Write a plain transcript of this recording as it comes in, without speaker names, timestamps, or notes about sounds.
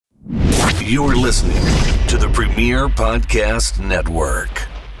You're listening to the Premier Podcast Network.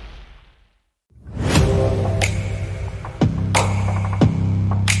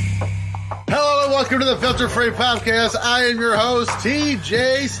 Hello and welcome to the Filter Free Podcast. I am your host,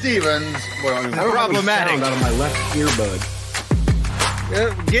 TJ Stevens. Problematic. Out of my left earbud.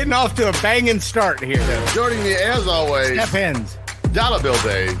 Getting off to a banging start here. Joining me as always, Step Hens. Dollar Bill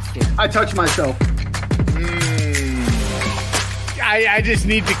Dave. I touch myself. I just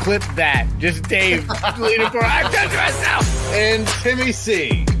need to clip that. Just Dave leaning for I touch myself. And Timmy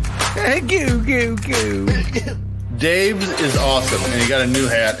C. Goo, goo, goo. Dave's is awesome, and he got a new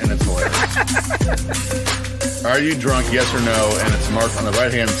hat, and it's hilarious. Are you drunk, yes or no? And it's marked on the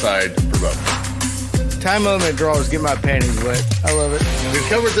right-hand side for both. Time limit drawers get my panties wet. I love it. We've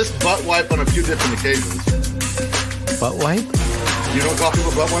covered this butt wipe on a few different occasions. Butt wipe? You don't call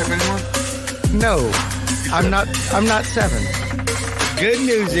people butt wipe anymore? No. I'm not 7. Good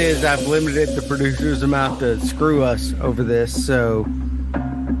news is I've limited the producer's amount to screw us over this, so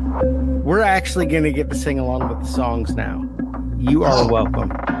we're actually going to get to sing along with the songs now. You are welcome.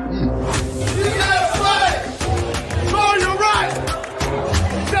 You gotta play! Oh, you're right!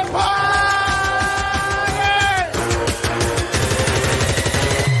 The party!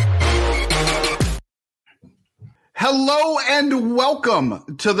 Hello and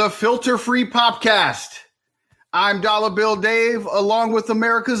welcome to the Filter Free Popcast. I'm Dollar Bill Dave, along with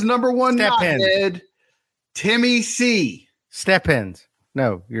America's number one knothead, Timmy C. Step Hens.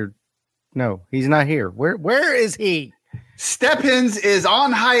 No, he's not here. Where is he? Stephens is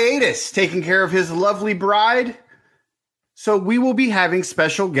on hiatus, taking care of his lovely bride. So we will be having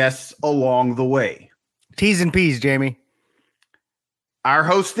special guests along the way. T's and P's, Jamie. Our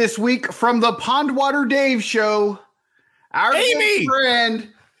host this week from the Pondwater Dave Show, our good friend,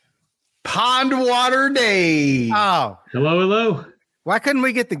 Pondwater Dave. Oh. Hello. Why couldn't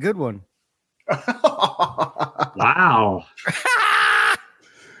we get the good one? Wow.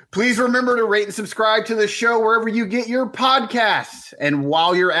 Please remember to rate and subscribe to the show wherever you get your podcasts. And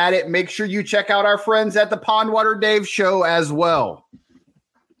while you're at it, make sure you check out our friends at the Pondwater Dave Show as well.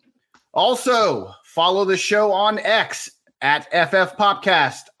 Also, follow the show on X at FF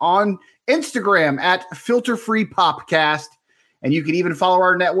Popcast, on Instagram at Filter Free Popcast, and you can even follow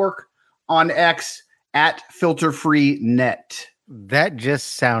our network on X at Filter Free Net. That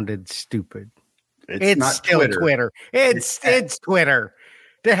just sounded stupid. It's not still Twitter. It's Twitter.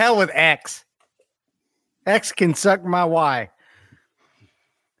 To hell with X. X can suck my Y.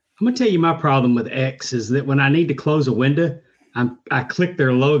 I'm going to tell you my problem with X is that when I need to close a window, I click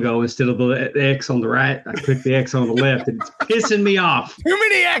their logo instead of the X on the right. I click the X on the left, and it's pissing me off. Too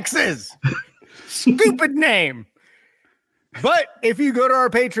many X's. Stupid name. But if you go to our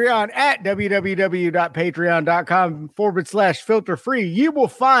Patreon at www.patreon.com/filterfree, you will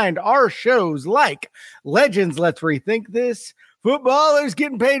find our shows like Legends Let's Rethink This, Footballers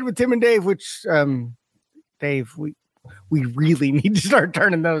Getting Paid with Tim and Dave, which, Dave, we really need to start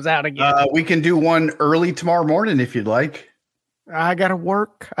turning those out again. We can do one early tomorrow morning if you'd like. I got to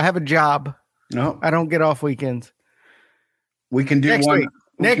work. I have a job. No, I don't get off weekends. We can do next one.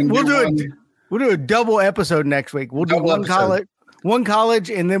 Week. We'll do a double episode next week. We'll do one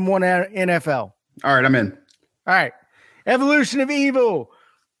college, and then one NFL. All right, I'm in. All right. Evolution of Evil.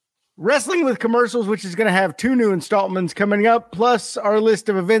 Wrestling with Commercials, which is going to have 2 new installments coming up, plus our list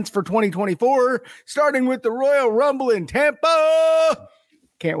of events for 2024, starting with the Royal Rumble in Tampa.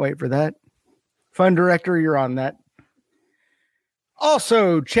 Can't wait for that. Fun director, you're on that.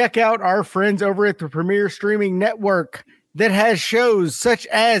 Also, check out our friends over at the Premier Streaming Network that has shows such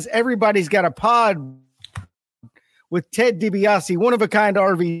as Everybody's Got a Pod with Ted DiBiase, One of a Kind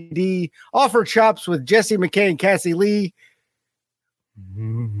RVD, Offered Chops with Jesse McKay and Cassie Lee.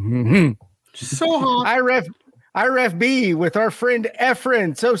 So hot. IRFB with our friend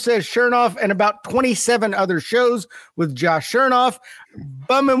Efren, So Says Chernoff, and about 27 other shows with Josh Chernoff.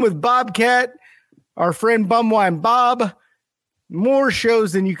 Bumming with Bobcat, our friend Bumwine Bob. More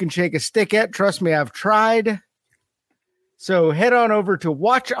shows than you can shake a stick at. Trust me, I've tried. So head on over to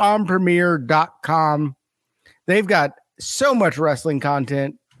watchonpremiere.com. They've got so much wrestling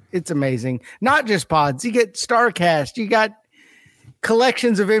content. It's amazing. Not just pods. You get StarCast. You got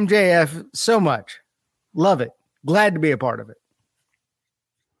collections of MJF. So much. Love it. Glad to be a part of it.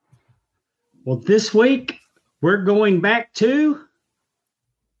 Well, this week, we're going back to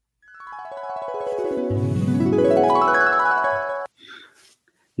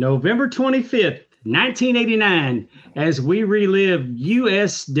November 25th, 1989, as we relive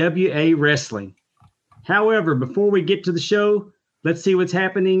USWA wrestling. However, before we get to the show, let's see what's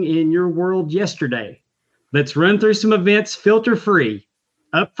happening in your world yesterday. Let's run through some events filter free.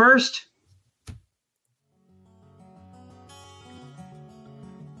 Up first,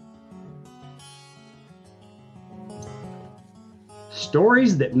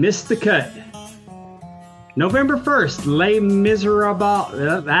 Stories that missed the cut. November 1st, Les Miserables.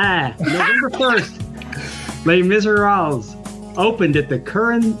 November 1st, Les Miserables opened at the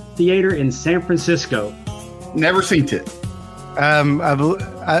Curran Theater in San Francisco. Never seen it.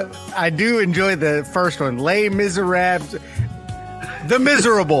 I do enjoy the first one. Les Miserables. The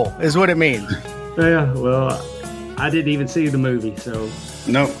miserable is what it means. Yeah, well, I didn't even see the movie, so.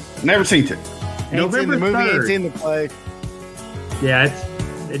 Nope, never seen it. Ain't seen the movie, 3rd. ain't seen the play. Yeah,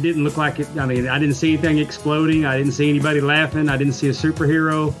 it didn't look like it. I mean, I didn't see anything exploding. I didn't see anybody laughing. I didn't see a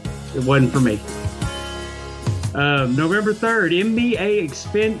superhero. It wasn't for me. November 3rd,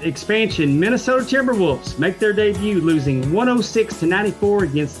 NBA expansion. Minnesota Timberwolves make their debut, losing 106-94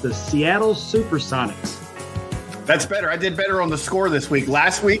 against the Seattle Supersonics. That's better. I did better on the score this week.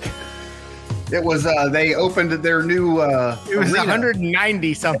 Last week, it was they opened their new. It was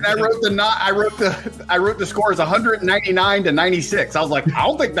 190 something. And I wrote the score as 199-96. I was like, I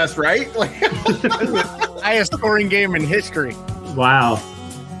don't think that's right. Highest scoring game in history. Wow.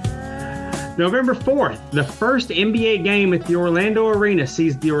 November 4th, the first NBA game at the Orlando Arena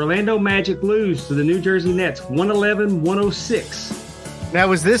sees the Orlando Magic lose to the New Jersey Nets 111-106. Now,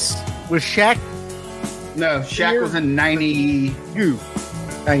 was Shaq? No, Shaq was in 92.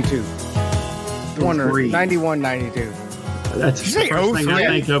 92. 91, 92. That's the first thing I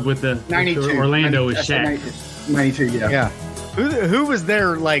think of with the 92. Orlando is Shaq. 92, yeah. Yeah. Who was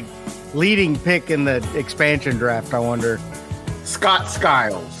their leading pick in the expansion draft, I wonder? Scott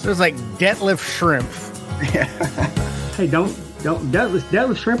Skiles. It was like Detlef Shrimp. Yeah. Hey, don't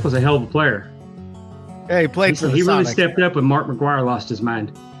Detlef Shrimp was a hell of a player. Yeah, he played for the He really Sonics. stepped up when Mark McGuire lost his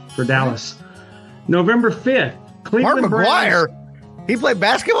mind for Dallas. November 5th, Cleveland Mark McGuire? Browns. He played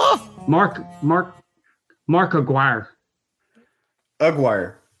basketball? Mark Aguirre.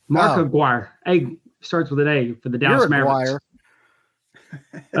 Aguirre. Mark Oh. Aguirre. A starts with an A for the Dallas Mavericks.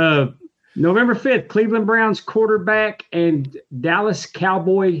 November 5th, Cleveland Browns quarterback and Dallas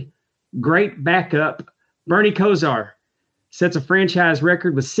Cowboy great backup Bernie Kosar sets a franchise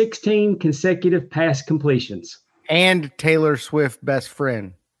record with 16 consecutive pass completions. And Taylor Swift best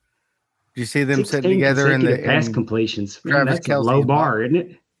friend. Did you see them sitting together in the pass completions? Man, Travis that's a low Kelce's bar, isn't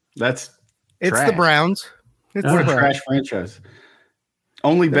it? It's trash. The Browns. It's What the a Browns. trash franchise.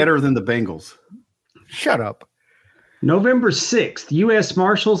 Only better than the Bengals. Shut up. November 6th, U.S.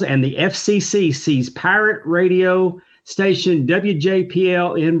 Marshals and the FCC seize pirate radio station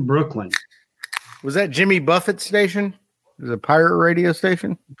WJPL in Brooklyn. Was that Jimmy Buffett's station? It was a pirate radio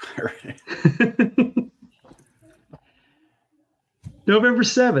station? November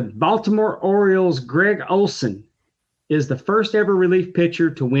 7th, Baltimore Orioles' Greg Olson is the first ever relief pitcher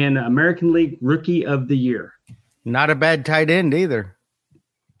to win American League Rookie of the Year. Not a bad tight end either.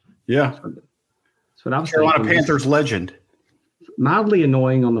 Yeah. That's what I was Carolina thinking. Panthers legend. Mildly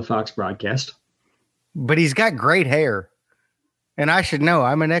annoying on the Fox broadcast. But he's got great hair. And I should know.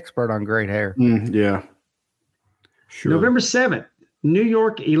 I'm an expert on great hair. Yeah. Sure. November 7th, New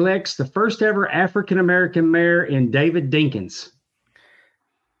York elects the first ever African-American mayor in David Dinkins.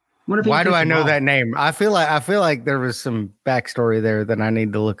 Why do I know that name? I feel like there was some backstory there that I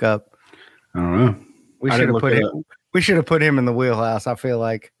need to look up. I don't know. We should have put him in the wheelhouse, I feel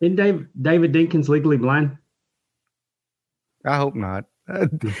like. Isn't David Dinkins legally blind? I hope not.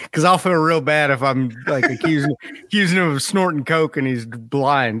 Because I'll feel real bad if I'm accusing him of snorting coke and he's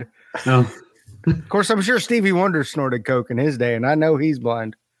blind. Oh. Of course, I'm sure Stevie Wonder snorted coke in his day, and I know he's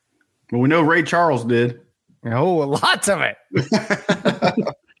blind. Well, we know Ray Charles did. Oh, lots of it.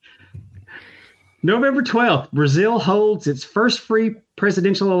 November 12th, Brazil holds its first free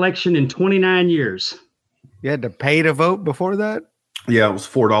presidential election in 29 years. You had to pay to vote before that? Yeah, it was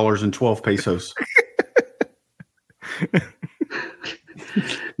 $4.12.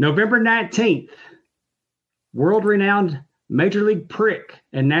 November 19th, world-renowned Major League prick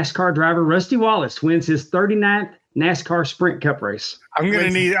and NASCAR driver Rusty Wallace wins his 39th NASCAR Sprint Cup race. I'm gonna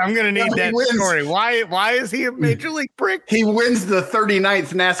need that story. Why is he a Major League prick? He wins the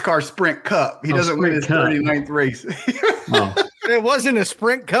 39th NASCAR Sprint Cup. He doesn't win his 39th race. Oh. It wasn't a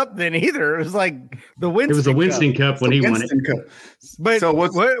Sprint Cup then either. It was like the Winston. It was a Winston Cup when he won it. Cup. But so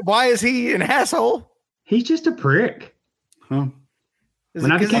why is he an asshole? He's just a prick. Huh?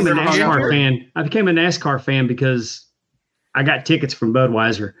 When I became a NASCAR fan because I got tickets from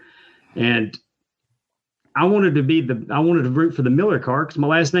Budweiser, and I wanted to root for the Miller car because my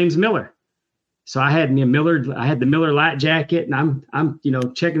last name's Miller. So I had the Miller light jacket, and I'm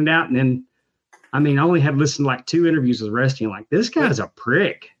checking it out, and then I only had listened to like 2 interviews with Rusty, and like, this guy's a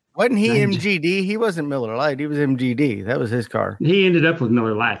prick. Wasn't he MGD? He wasn't Miller Lite. He was MGD. That was his car. He ended up with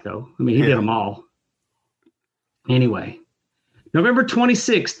Miller Lite though. He did them all. Anyway, November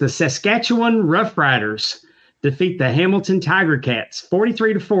 26th, the Saskatchewan Roughriders defeat the Hamilton Tiger Cats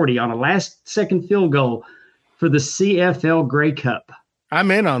 43-40 on a last-second field goal for the CFL Grey Cup.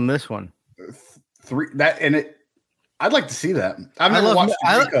 I'm in on this one. I'd like to see that. I've never watched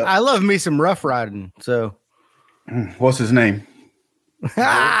the Grey Cup. I love me some rough riding. So, what's his name?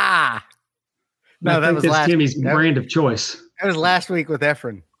 No, that was last. Timmy's brand of choice. That was last week with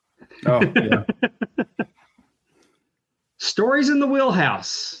Efren. Oh, yeah. Stories in the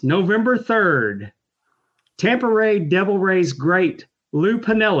Wheelhouse, November 3rd. Tampa Ray Devil Rays great Lou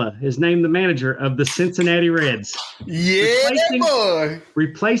Piniella is named the manager of the Cincinnati Reds. Yeah,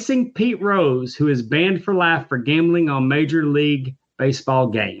 replacing Pete Rose, who is banned for life for gambling on Major League Baseball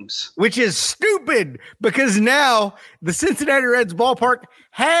games. Which is stupid because now the Cincinnati Reds ballpark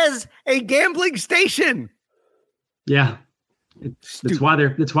has a gambling station. Yeah. That's why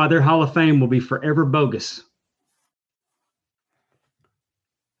their Hall of Fame will be forever bogus.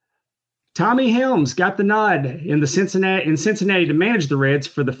 Tommy Helms got the nod in Cincinnati to manage the Reds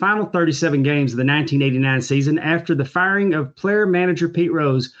for the final 37 games of the 1989 season after the firing of player-manager Pete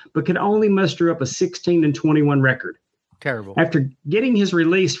Rose, but could only muster up a 16-21 record. Terrible. After getting his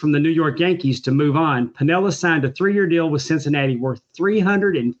release from the New York Yankees to move on, Piniella signed a 3-year deal with Cincinnati worth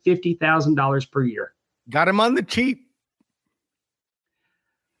 $350,000 per year. Got him on the cheap.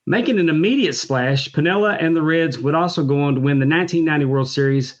 Making an immediate splash, Piniella and the Reds would also go on to win the 1990 World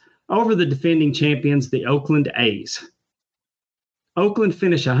Series over the defending champions, the Oakland A's. Oakland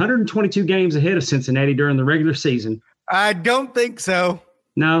finished 122 games ahead of Cincinnati during the regular season. I don't think so.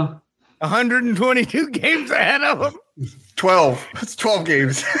 No. 122 games ahead of them. 12. It's 12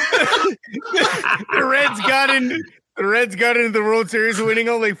 games. The Reds got into the World Series winning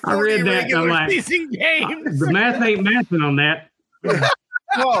only 40 regular season games. The math ain't mathing on that.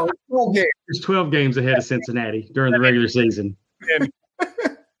 12 games. There's 12 games ahead of Cincinnati during the regular season.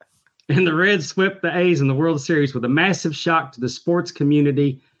 And the Reds swept the A's in the World Series with a massive shock to the sports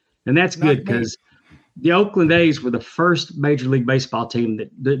community. And that's good because the Oakland A's were the first Major League Baseball team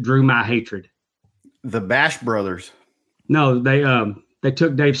that drew my hatred. The Bash Brothers. No, they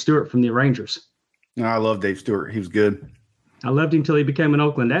took Dave Stewart from the Rangers. No, I love Dave Stewart. He was good. I loved him till he became an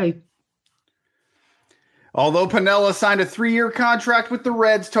Oakland A. Although Piniella signed a 3-year contract with the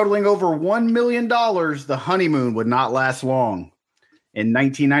Reds totaling over $1 million, the honeymoon would not last long. In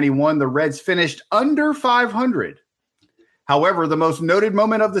 1991, the Reds finished under 500. However, the most noted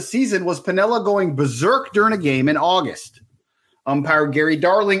moment of the season was Piniella going berserk during a game in August. Umpire Gary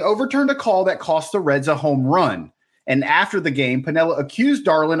Darling overturned a call that cost the Reds a home run. And after the game, Piniella accused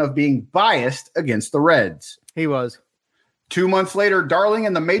Darling of being biased against the Reds. He was. 2 months later, Darling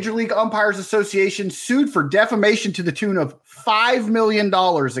and the Major League Umpires Association sued for defamation to the tune of $5 million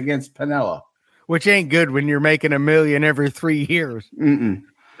against Piniella. Which ain't good when you're making $1 million every 3 years. Mm-mm.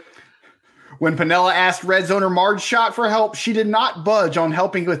 When Piniella asked Reds owner Marge Schott for help, she did not budge on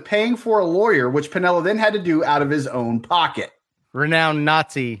helping with paying for a lawyer, which Piniella then had to do out of his own pocket. Renowned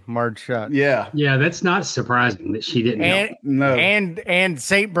Nazi Marge Schott. Yeah. Yeah, that's not surprising that she didn't help. No. And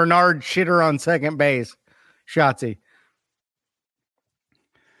St. Bernard shitter on second base. Shotzi.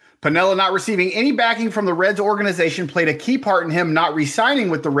 Piniella not receiving any backing from the Reds organization played a key part in him not re-signing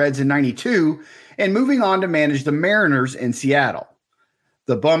with the Reds in 92 and moving on to manage the Mariners in Seattle.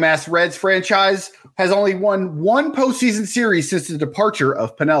 The bum-ass Reds franchise has only won one postseason series since the departure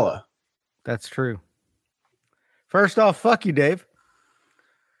of Piniella. That's true. First off, fuck you, Dave.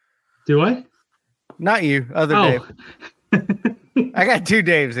 Do I? Not you, other Dave. I got 2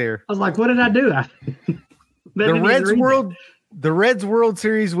 Daves here. I was like, what did I do? The Reds World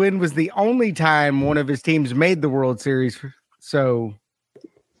Series win was the only time one of his teams made the World Series. So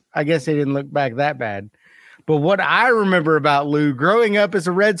I guess they didn't look back that bad. But what I remember about Lou growing up as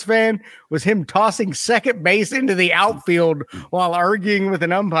a Reds fan was him tossing second base into the outfield while arguing with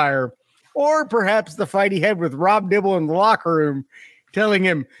an umpire, or perhaps the fight he had with Rob Dibble in the locker room, telling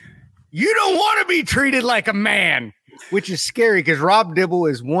him, "You don't want to be treated like a man," which is scary because Rob Dibble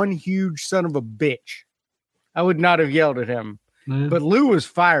is one huge son of a bitch. I would not have yelled at him, but Lou was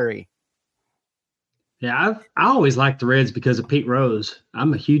fiery. Yeah, I always liked the Reds because of Pete Rose.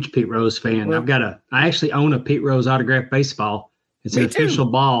 I'm a huge Pete Rose fan. Well, I actually own a Pete Rose autographed baseball. It's an official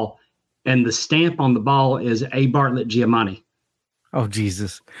ball, and the stamp on the ball is A. Bartlett Giamatti. Oh,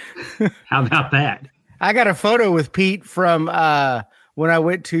 Jesus. How about that? I got a photo with Pete from when I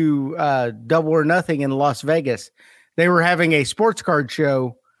went to Double or Nothing in Las Vegas. They were having a sports card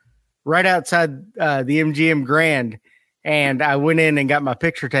show right outside the MGM Grand, and I went in and got my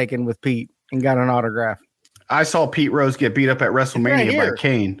picture taken with Pete and got an autograph. I saw Pete Rose get beat up at WrestleMania by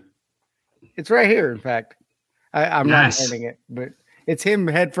Kane. It's right here, in fact. I'm Nice. not ending it, but it's him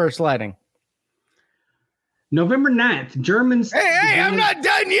headfirst sliding. November 9th, Germans. Hey, I'm not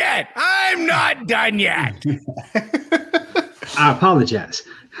done yet. I'm not done yet. I apologize.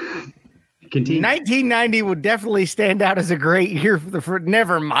 Continue. 1990 will definitely stand out as a great year for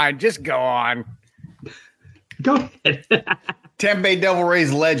never mind. Just go on. Go ahead. Tampa Bay Devil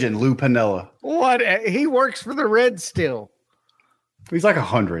Rays legend Lou Piniella. What? He works for the Reds still. He's like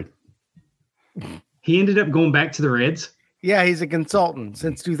 100. He ended up going back to the Reds. Yeah, he's a consultant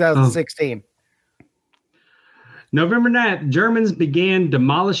since 2016. November 9th, Germans began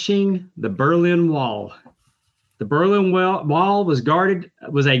demolishing the Berlin Wall. The Berlin Wall was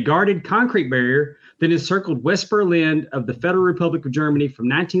a guarded concrete barrier that encircled West Berlin of the Federal Republic of Germany from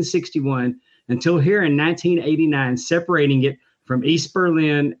 1961 until here in 1989, separating it from East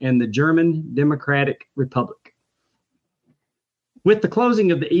Berlin and the German Democratic Republic. With the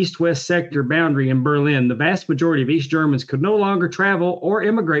closing of the east-west sector boundary in Berlin, the vast majority of East Germans could no longer travel or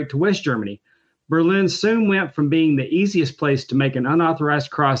immigrate to West Germany. Berlin soon went from being the easiest place to make an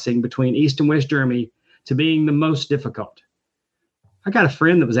unauthorized crossing between East and West Germany to being the most difficult. I got a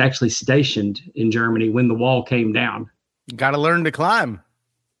friend that was actually stationed in Germany when the wall came down. Got to learn to climb.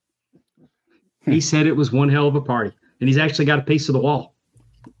 He said it was one hell of a party, and he's actually got a piece of the wall.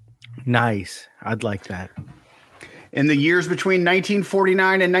 Nice. I'd like that. In the years between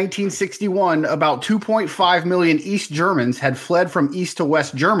 1949 and 1961, about 2.5 million East Germans had fled from East to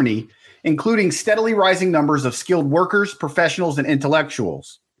West Germany, including steadily rising numbers of skilled workers, professionals, and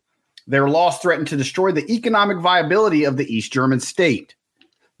intellectuals. Their loss threatened to destroy the economic viability of the East German state.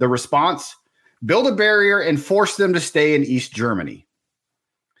 The response? Build a barrier and force them to stay in East Germany.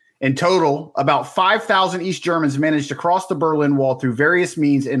 In total, about 5,000 East Germans managed to cross the Berlin Wall through various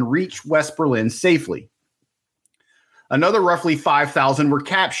means and reach West Berlin safely. Another roughly 5,000 were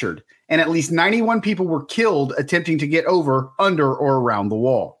captured, and at least 91 people were killed attempting to get over, under, or around the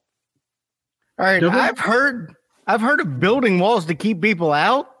wall. All right, I've heard of building walls to keep people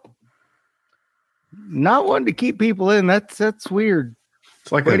out. Not one to keep people in. That's weird.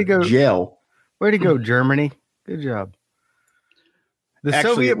 It's like jail. Way to go, Germany. Good job.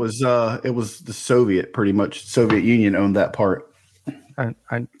 Actually, it was the Soviet, pretty much. Soviet Union owned that part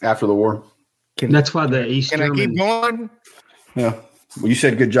after the war. That's why the East Germans. Can I keep going? Yeah. Well, you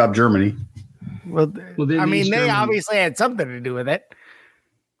said good job, Germany. Well, I mean, they obviously had something to do with it.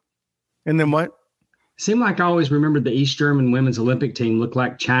 And then what? Seemed like I always remembered the East German women's Olympic team looked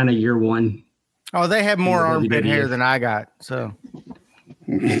like China year one. Oh, they have more armpit hair than I got. So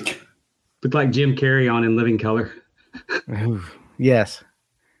looked like Jim Carrey on In Living Color. Yes.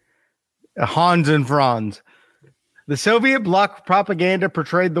 Hans and Franz. The Soviet bloc propaganda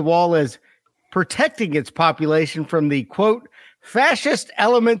portrayed the wall as protecting its population from the, quote, fascist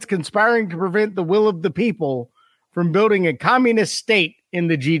elements conspiring to prevent the will of the people from building a communist state in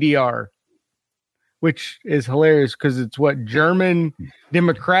the GDR, which is hilarious because it's what, German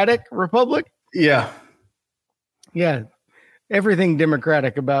Democratic Republic? Yeah. Yeah. Everything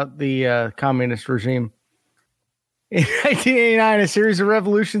democratic about the communist regime. In 1989, a series of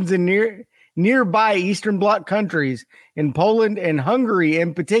revolutions in nearby Eastern Bloc countries, in Poland and Hungary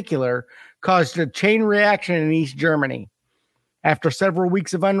in particular, caused a chain reaction in East Germany. After several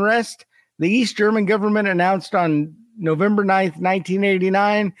weeks of unrest, the East German government announced on November 9th,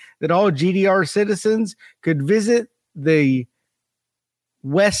 1989, that all GDR citizens could visit the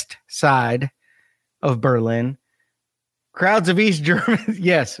west side of Berlin. Crowds of East Germans,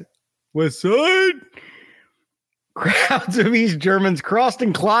 yes, west side. Crowds of East Germans crossed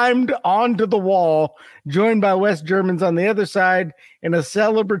and climbed onto the wall, joined by West Germans on the other side in a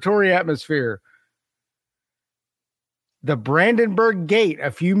celebratory atmosphere. The Brandenburg Gate,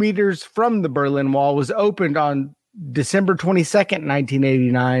 a few meters from the Berlin Wall, was opened on December 22nd,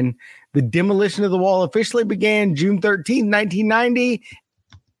 1989. The demolition of the wall officially began June 13th, 1990,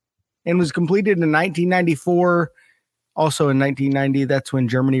 and was completed in 1994. Also in 1990, that's when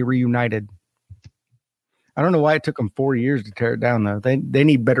Germany reunited. I don't know why it took them 4 years to tear it down, though. They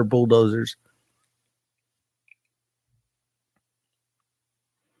need better bulldozers.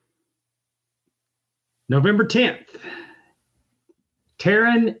 November 10th.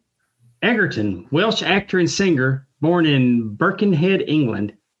 Taron Egerton, Welsh actor and singer, born in Birkenhead,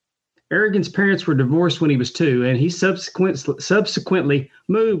 England. Egerton's parents were divorced when he was 2, and he subsequently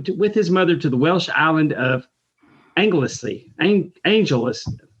moved with his mother to the Welsh island of Anglesey.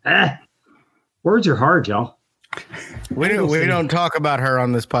 Words are hard, y'all. We don't talk about her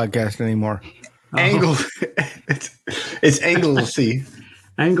on this podcast anymore. It's Anglesey.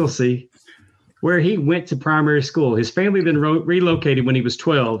 Anglesey, where he went to primary school. His family then relocated when he was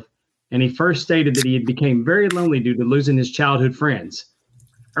 12, and he first stated that he had become very lonely due to losing his childhood friends.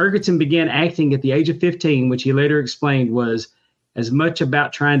 Egerton began acting at the age of 15, which he later explained was as much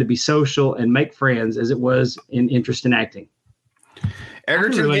about trying to be social and make friends as it was in interest in acting.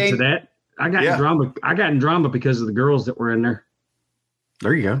 Egerton I can relate to that. I got in drama. I got in drama because of the girls that were in there.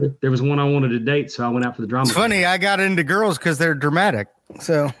 There you go. There was one I wanted to date, so I went out for the drama. It's funny. I got into girls because they're dramatic.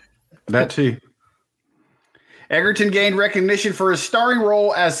 So that too. Egerton gained recognition for his starring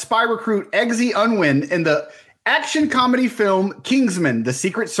role as spy recruit Eggsy Unwin in the action comedy film Kingsman: The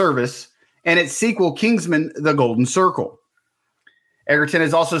Secret Service and its sequel Kingsman: The Golden Circle. Egerton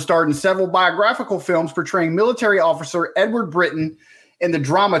has also starred in several biographical films portraying military officer Edward Britton in the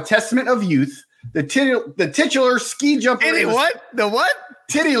drama Testament of Youth, the titular ski jumper. What? The what?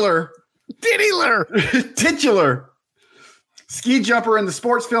 Titular ski jumper in the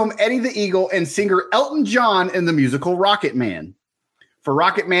sports film Eddie the Eagle, and singer Elton John in the musical Rocket Man. For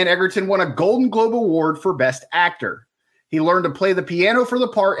Rocket Man, Egerton won a Golden Globe Award for Best Actor. He learned to play the piano for the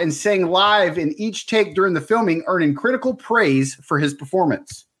part and sang live in each take during the filming, earning critical praise for his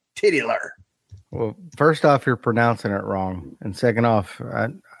performance. Titular. Well, first off, you're pronouncing it wrong. And second off,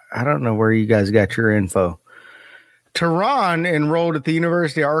 I don't know where you guys got your info. Tehran enrolled at the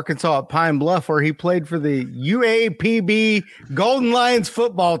University of Arkansas at Pine Bluff, where he played for the UAPB Golden Lions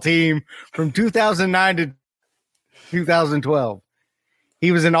football team from 2009 to 2012.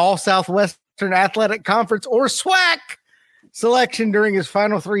 He was an All-Southwestern Athletic Conference, or SWAC, selection during his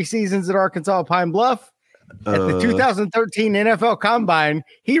final 3 seasons at Arkansas Pine Bluff. At the 2013 NFL Combine,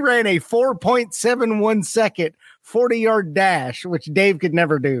 he ran a 4.71 second 40-yard dash, which Dave could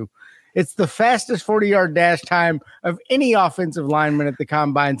never do. It's the fastest 40-yard dash time of any offensive lineman at the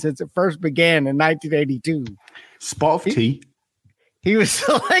Combine since it first began in 1982. Spofty. He was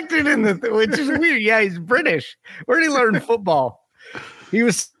selected in the, which is weird. Yeah, he's British. Where did he learn football? He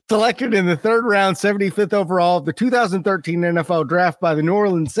was selected in the 3rd round, 75th overall of the 2013 NFL Draft by the New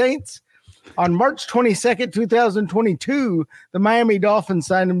Orleans Saints. On March 22nd, 2022, the Miami Dolphins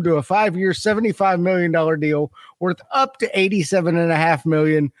signed him to a 5-year, $75 million deal worth up to $87.5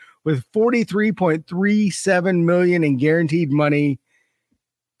 million, with $43.37 million in guaranteed money.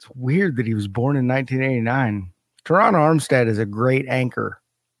 It's weird that he was born in 1989. Teron Armstead is a great anchor.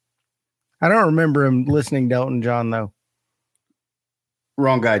 I don't remember him listening to Elton John, though.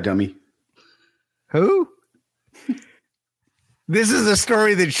 Wrong guy, dummy. Who? This is a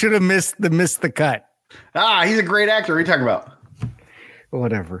story that should have missed the cut. He's a great actor. What are you talking about?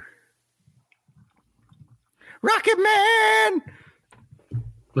 Whatever. Rocket Man!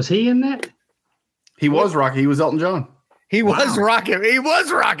 Was he in that? He was Rocket. He was Elton John. He was Rocket. He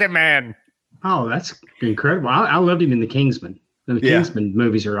was Rocket Man. Oh, that's incredible. I loved him in the Kingsman. The Kingsman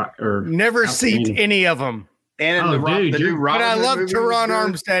movies are never seen any of them. And in the new Robin but I love movie Teron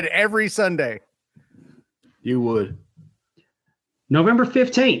Armstead every Sunday. You would. November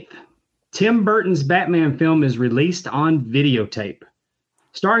 15th, Tim Burton's Batman film is released on videotape.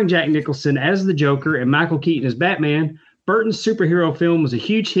 Starring Jack Nicholson as the Joker and Michael Keaton as Batman, Burton's superhero film was a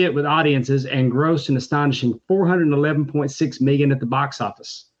huge hit with audiences and grossed an astonishing $411.6 million at the box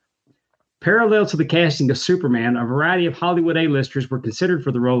office. Parallel to the casting of Superman, a variety of Hollywood A-listers were considered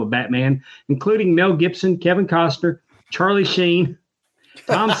for the role of Batman, including Mel Gibson, Kevin Costner, Charlie Sheen,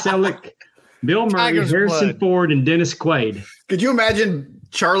 Tom Selleck, Bill Murray, Harrison Ford, and Dennis Quaid. Could you imagine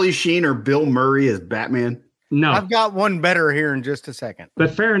Charlie Sheen or Bill Murray as Batman? No. I've got one better here in just a second.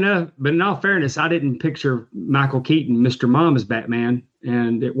 But fair enough. But in all fairness, I didn't picture Michael Keaton, Mr. Mom, as Batman,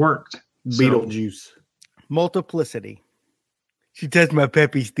 and it worked. Beetlejuice. Multiplicity. She touched my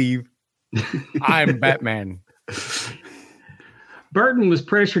peppy, Steve. I'm Batman. Burton was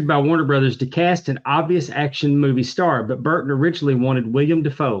pressured by Warner Brothers to cast an obvious action movie star, but Burton originally wanted William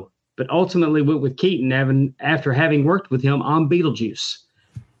Dafoe, but ultimately went with Keaton after having worked with him on Beetlejuice.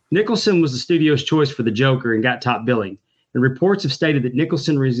 Nicholson was the studio's choice for the Joker and got top billing, and reports have stated that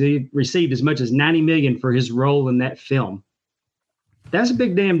Nicholson received as much as $90 million for his role in that film. That's a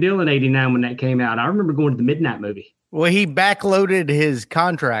big damn deal in '89 when that came out. I remember going to the midnight movie. Well, he backloaded his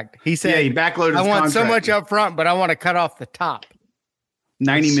contract. He said, he backloaded his I want contract. so much up front, but I want to cut off the top.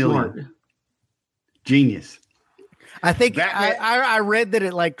 $90 million. Smart. Genius. I think I read that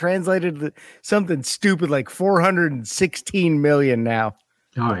it like translated something stupid like 416 million now.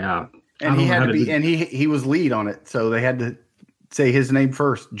 Oh yeah. And he had to be and he was lead on it. So they had to say his name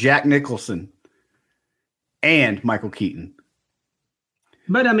first. Jack Nicholson and Michael Keaton.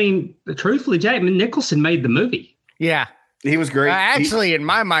 But I mean, truthfully, Jack Nicholson made the movie. Yeah. He was great. Actually, in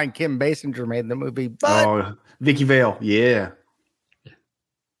my mind, Kim Basinger made the movie. But Vicky Vale. Yeah.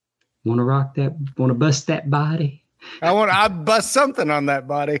 Want to bust that body? I bust something on that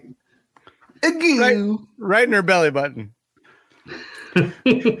body. Right in her belly button.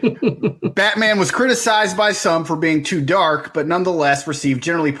 Batman was criticized by some for being too dark, but nonetheless received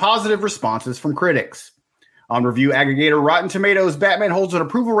generally positive responses from critics. On review aggregator Rotten Tomatoes, Batman holds an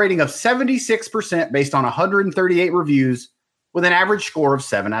approval rating of 76% based on 138 reviews, with an average score of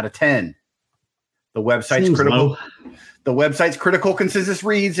 7 out of 10. The website's critical consensus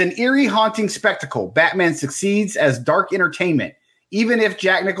reads, an eerie, haunting spectacle. Batman succeeds as dark entertainment, even if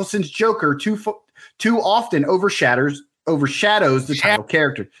Jack Nicholson's Joker too often overshadows the title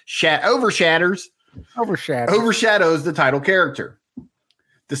character. Overshadows the title character.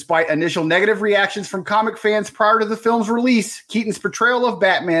 Despite initial negative reactions from comic fans prior to the film's release, Keaton's portrayal of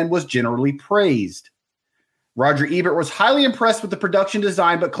Batman was generally praised. Roger Ebert was highly impressed with the production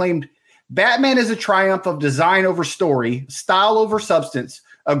design, but claimed Batman is a triumph of design over story, style over substance,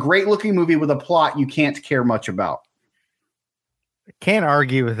 a great-looking movie with a plot you can't care much about. I can't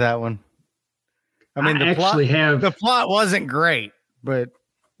argue with that one. I mean, the plot wasn't great, but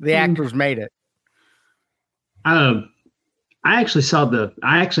the actors made it. I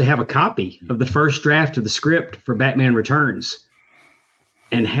actually have a copy of the first draft of the script for Batman Returns.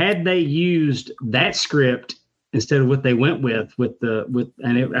 And had they used that script instead of what they went with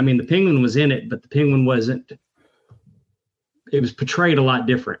the Penguin was in it, but the Penguin wasn't. It was portrayed a lot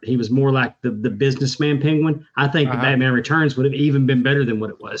different. He was more like the businessman Penguin. I think the Batman Returns would have even been better than what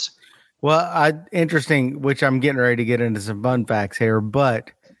it was. Well, interesting, which I'm getting ready to get into some fun facts here, but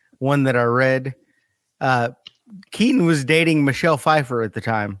one that I read, Keaton was dating Michelle Pfeiffer at the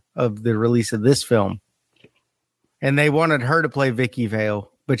time of the release of this film. And they wanted her to play Vicky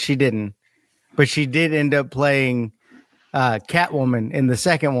Vale, but she didn't. But she did end up playing Catwoman in the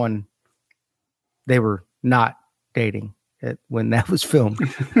second one. They were not dating when that was filmed.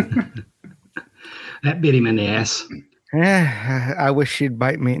 That bit him in the ass. I wish she'd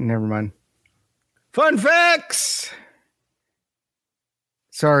bite me. Never mind. Fun facts.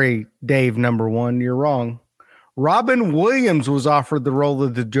 Sorry, Dave, number one, you're wrong. Robin Williams was offered the role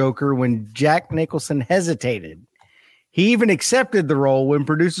of the Joker when Jack Nicholson hesitated. He even accepted the role when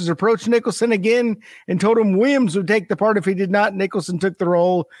producers approached Nicholson again and told him Williams would take the part if he did not. Nicholson took the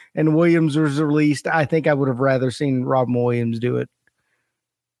role and Williams was released. I think I would have rather seen Robin Williams do it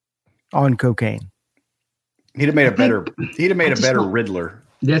on cocaine. He'd have made a better Riddler.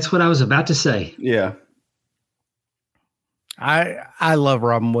 That's what I was about to say. Yeah. I love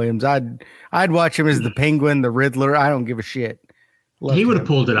Robin Williams. I'd watch him as the Penguin, the Riddler. I don't give a shit. He would have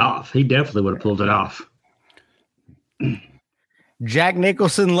pulled it off. He definitely would have pulled it off. Jack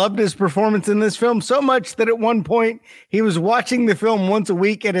Nicholson loved his performance in this film so much that at one point he was watching the film once a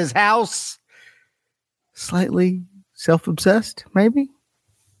week at his house. Slightly self-obsessed, maybe?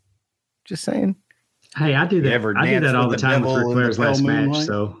 Just saying. Hey, I do that. I do that all the time with Ric Flair's last match,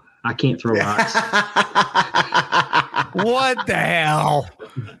 so I can't throw rocks. What the hell?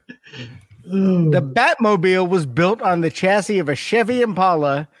 The Batmobile was built on the chassis of a Chevy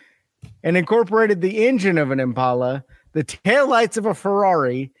Impala and incorporated the engine of an Impala, the taillights of a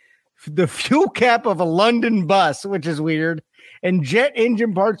Ferrari, the fuel cap of a London bus, which is weird, and jet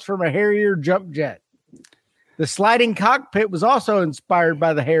engine parts from a Harrier jump jet. The sliding cockpit was also inspired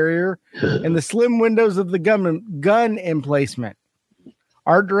by the Harrier and the slim windows of the gun emplacement.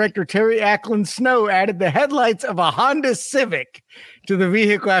 Art director Terry Ackland Snow added the headlights of a Honda Civic to the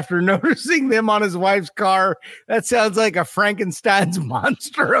vehicle after noticing them on his wife's car. That sounds like a Frankenstein's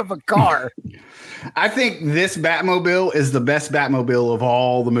monster of a car. I think this Batmobile is the best Batmobile of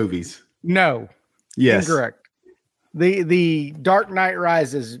all the movies. No. Yes. Incorrect. The Dark Knight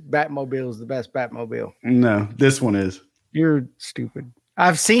Rises Batmobile is the best Batmobile. No, this one is. You're stupid.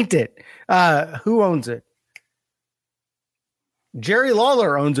 I've seen it. Who owns it? Jerry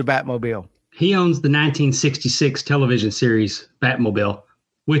Lawler owns a Batmobile. He owns the 1966 television series Batmobile,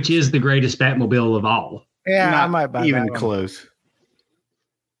 which is the greatest Batmobile of all. Yeah, I might buy even that close.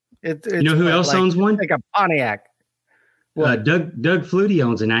 You know who else owns one? Like a Pontiac. Doug Flutie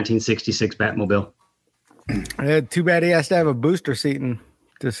owns a 1966 Batmobile. Too bad he has to have a booster seat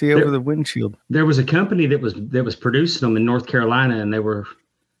to see over the windshield. There was a company that was producing them in North Carolina, and they're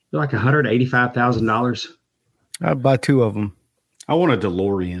like $185,000. I'd buy two of them. I want a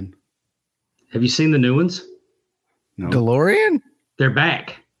DeLorean. Have you seen the new ones? No. DeLorean? They're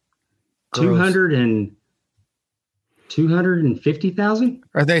back. Gross. 250,000?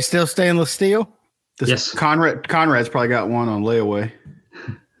 Are they still stainless steel? Yes. Conrad's probably got one on layaway.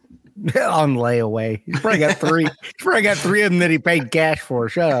 On layaway. He's probably got three. He's probably got three of them that he paid cash for.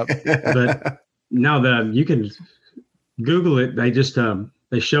 Shut up. But no, you can Google it. They just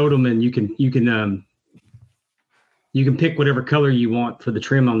they showed them, and you can You can pick whatever color you want for the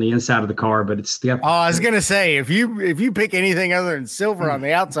trim on the inside of the car, but it's the. Oh, I was gonna say if you pick anything other than silver on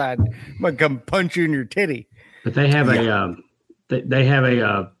the outside, I'm gonna come punch you in your titty. But they have the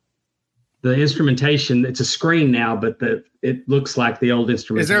instrumentation. It's a screen now, but it looks like the old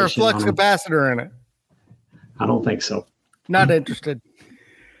instrumentation. Is there a flux capacitor in it? I don't think so. Not interested.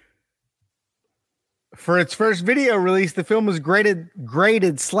 For its first video release, the film was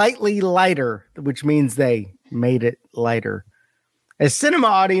graded slightly lighter, which means they made it lighter. As cinema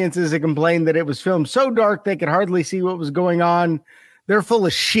audiences had complained that it was filmed so dark they could hardly see what was going on. They're full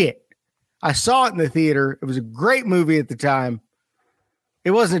of shit. I saw it in the theater. It was a great movie at the time.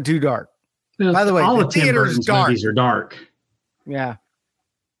 It wasn't too dark. By the way, all the of Tim theater's Burton's dark. movies are dark. Yeah.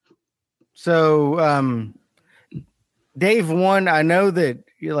 So, Dave, one, I know that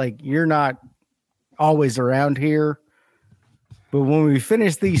you're not always around here, but when we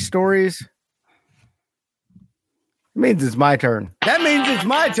finish these stories, it means it's my turn. That means it's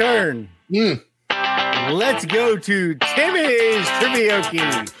my turn. Let's go to Timmy's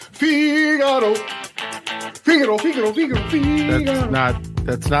Trivioki. Figaro.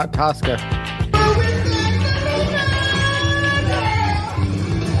 That's not Tosca.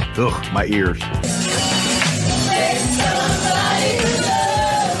 Ugh, my ears.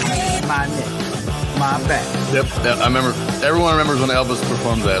 My neck. My back. Yep, I remember. Everyone remembers when Elvis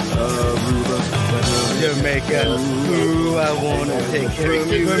performed that. Jamaica. Ooh, I wanna take you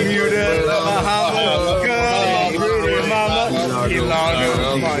to Bermuda, Bahamas. Come, pretty mama. Get longer,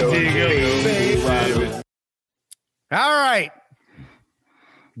 Montego, baby. All right.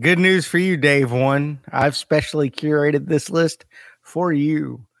 Good news for you, Dave. One, I've specially curated this list for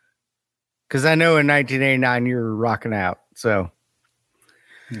you because I know in 1989 you're rocking out. So,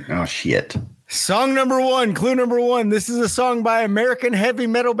 oh shit. Song number one, clue number one. This is a song by American heavy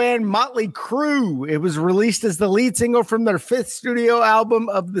metal band Motley Crue. It was released as the lead single from their fifth studio album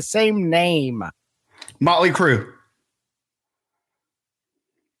of the same name. Motley Crue.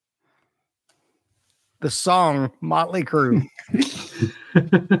 The song Motley Crue.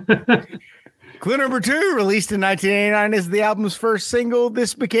 Clue number two, released in 1989 as the album's first single.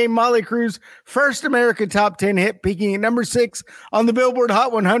 This became Motley Crue's first American top 10 hit, peaking at number 6 on the Billboard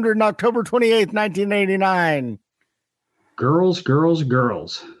Hot 100 on October 28th, 1989. Girls, Girls,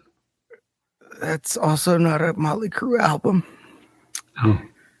 Girls. That's also not a Motley Crue album. Oh.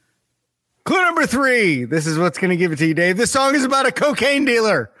 Clue number three. This is what's going to give it to you, Dave. This song is about a cocaine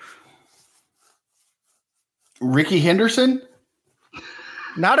dealer. Ricky Henderson?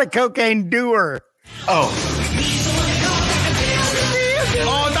 Not a cocaine doer. Oh.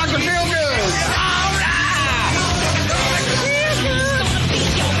 Oh, Dr. Feelgood.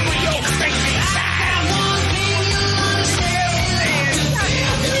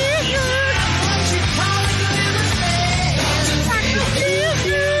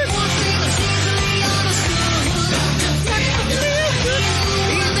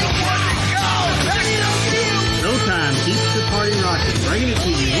 Showtime keeps the party rocking. Bringing it to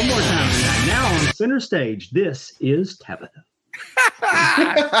you one more time tonight. Now on center stage, this is Tabitha.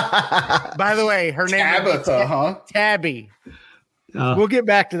 By the way, her name Tabitha, huh? Tabby. We'll get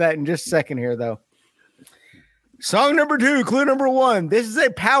back to that in just a second here, though. Song number two, clue number one. This is a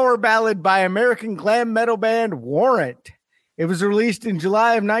power ballad by American glam metal band Warrant. It was released in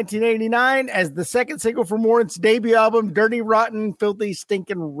July of 1989 as the second single from Warrant's debut album, Dirty, Rotten, Filthy,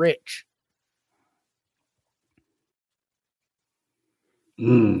 Stinkin' Rich.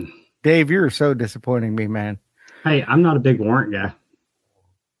 Dave, you're so disappointing me, man. Hey, I'm not a big Warrant guy.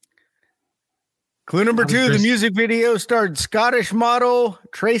 Clue number two, the music video starred Scottish model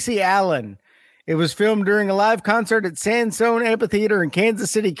Tracy Allen. It was filmed during a live concert at Sandstone Amphitheater in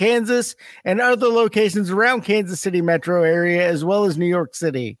Kansas City, Kansas, and other locations around Kansas City metro area, as well as New York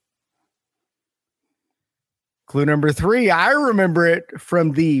City. Clue number three, I remember it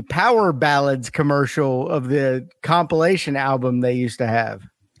from the Power Ballads commercial of the compilation album they used to have.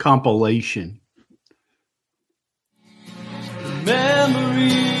 Compilation.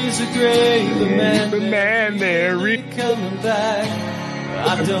 Memories are great, but man, they're coming back.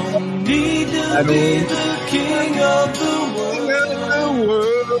 I don't need to be the king of the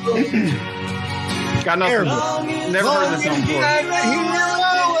world. Got nothing. Never heard this song before.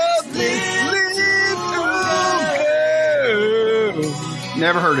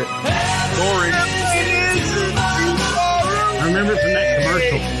 Never heard it. Boring. I remember it from that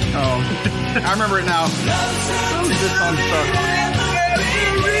commercial. Oh, I remember it now. This song sucks.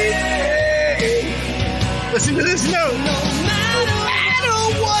 Listen to this note. No matter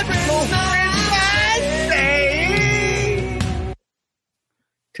what your friends might say.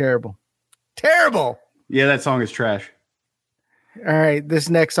 Terrible. Terrible. Yeah, that song is trash. All right, this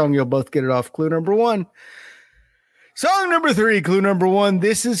next song, you'll both get it off. Clue number 1. Song number 3, clue number 1.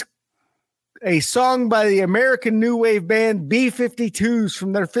 This is a song by the American new wave band B-52s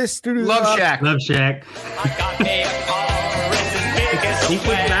from their 5th studio. Love Shack. Love Shack. I got me a car, it's as big as He a put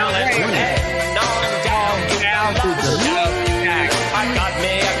well, down that and one. heading on down to the Love Shack. I got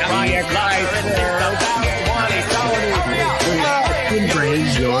me a Chrysler, it's about 20 Can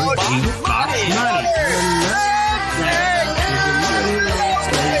raise your jukebox money.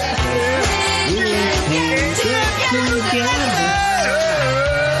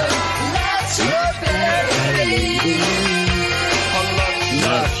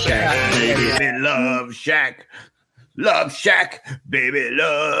 Love Shack. Love Shack, baby,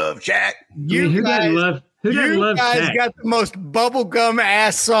 Love Shack. Who doesn't love Shack? Got the most bubblegum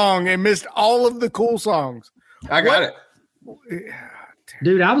ass song and missed all of the cool songs. I got it.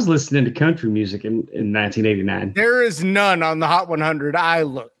 Dude, I was listening to country music in 1989. There is none on the Hot 100. I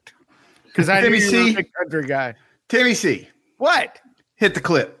looked because I knew you were a big country guy. Timmy C. What? Hit the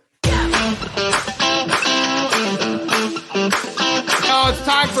clip. Oh, it's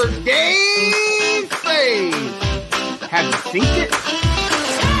time for Dave Fave. Have you seen it?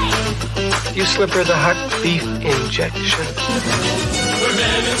 You slip her the hot beef injection. We're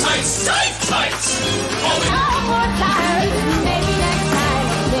men in tights, tights.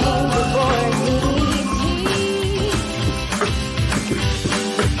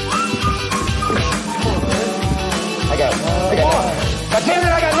 I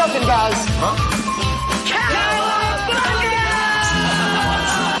got nothing, guys.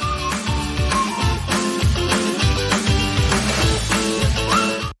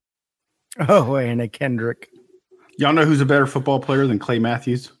 Oh, Anna Kendrick. Y'all know who's a better football player than Clay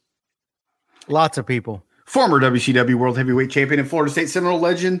Matthews? Lots of people. Former WCW World Heavyweight Champion and Florida State Seminole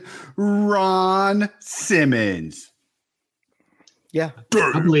legend, Ron Simmons. Yeah.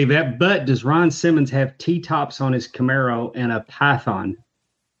 I believe that. But does Ron Simmons have T-tops on his Camaro and a Python?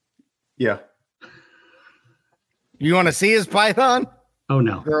 Yeah. You want to see his Python? Oh,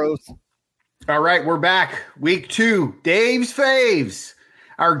 no. Gross. All right, we're back. Week 2, Dave's Faves.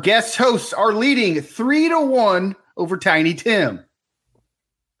 Our guest hosts are leading 3-1 over Tiny Tim.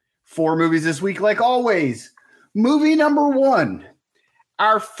 4 movies this week, like always. Movie number 1.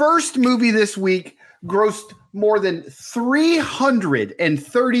 Our first movie this week grossed more than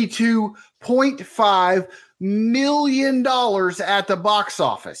 $332.5 million at the box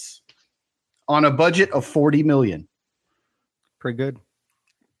office on a budget of $40 million. Pretty good.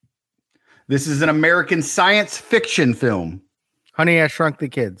 This is an American science fiction film. Honey, I Shrunk the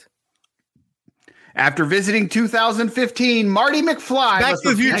Kids. After visiting 2015, Marty McFly. Back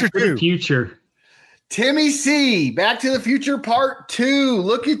to the Future Back to the 2. Future. Timmy C. Back to the Future Part 2.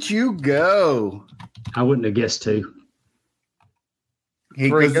 Look at you go. I wouldn't have guessed 2. He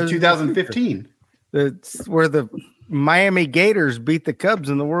goes to 2015. It's where the Miami Gators beat the Cubs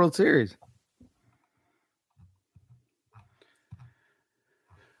in the World Series.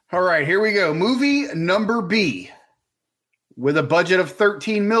 All right, here we go. Movie number B. With a budget of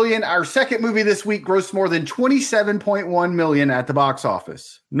 $13 million, our second movie this week grossed more than $27.1 million at the box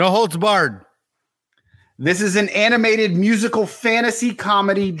office. No Holds Barred. This is an animated musical fantasy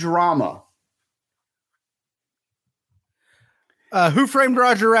comedy drama. Who Framed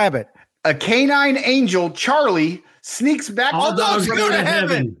Roger Rabbit? A canine angel, Charlie, sneaks back. All dogs go to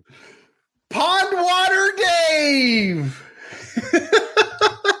heaven. Pondwater Dave.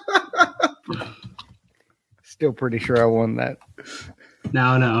 Still pretty sure I won that.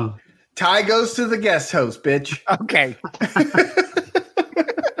 No. Tie goes to the guest host, bitch. Okay.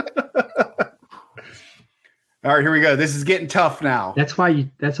 All right, here we go. This is getting tough now. That's why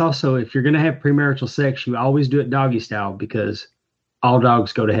that's also, if you're going to have premarital sex, you always do it doggy style because all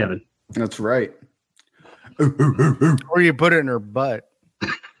dogs go to heaven. That's right. Or you put it in her butt.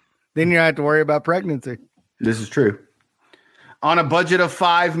 Then you don't have to worry about pregnancy. This is true. On a budget of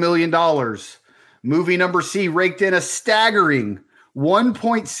 $5 million, movie number C raked in a staggering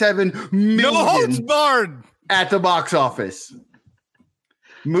 $1.7 million No Holds Barred at the box office.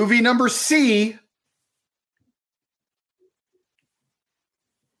 Movie number C.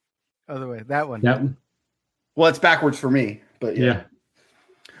 Other way, that one. Yep. Well, it's backwards for me, but yeah.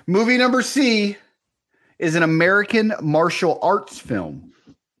 Movie number C is an American martial arts film.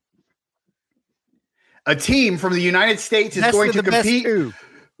 A team from the United States is going to compete.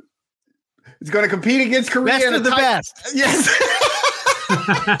 It's going to compete against Korea. Best of the best. Yes.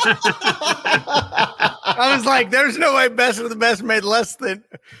 I was like, there's no way Best of the Best made less than.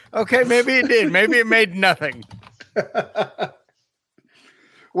 Okay, maybe it did. Maybe it made nothing.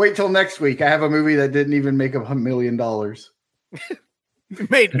 Wait till next week. I have a movie that didn't even make $1 million. It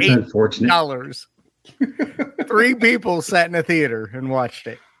made That's unfortunate. $8. 3 people sat in a theater and watched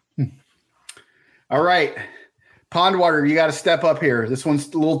it. All right. Pondwater, you got to step up here. This one's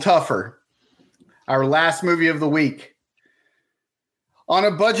a little tougher. Our last movie of the week. On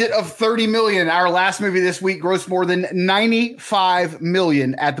a budget of $30 million, our last movie this week grossed more than $95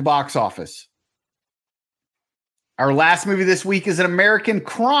 million at the box office. Our last movie this week is an American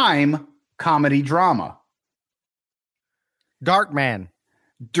crime comedy drama. Darkman.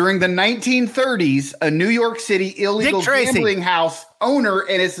 During the 1930s, a New York City illegal gambling house owner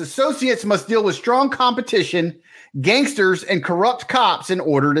and his associates must deal with strong competition, gangsters, and corrupt cops in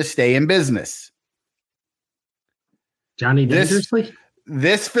order to stay in business. Johnny Dangerously?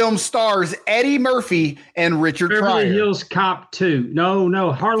 This film stars Eddie Murphy and Richard Beverly Pryor. Hills Cop 2.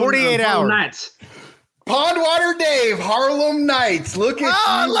 No. Harlem 48 Harlem Hours. Nights. Pondwater Dave, Harlem Nights. Look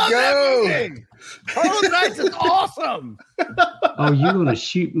at you go. That movie. Harlem Nights is awesome. Oh, you're going to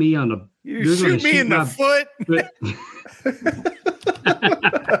shoot me on the... You shoot me in the foot.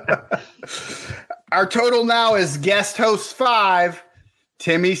 Our total now is guest host 5,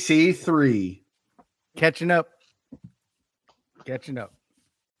 Timmy C 3. Catching up.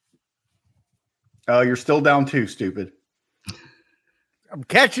 Oh, you're still down 2, stupid. I'm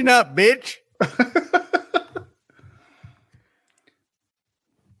catching up, bitch.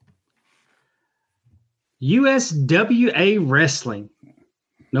 USWA Wrestling,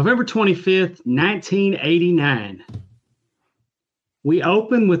 November 25th, 1989. We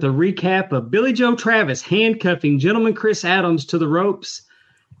open with a recap of Billy Joe Travis handcuffing Gentleman Chris Adams to the ropes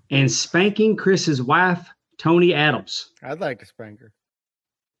and spanking Chris's wife, Tony Adams. I'd like to spank her.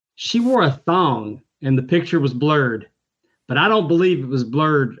 She wore a thong and the picture was blurred, but I don't believe it was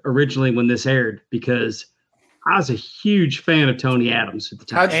blurred originally when this aired because I was a huge fan of Tony Adams at the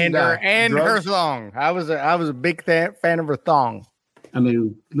time. And her thong. I was a big fan of her thong. I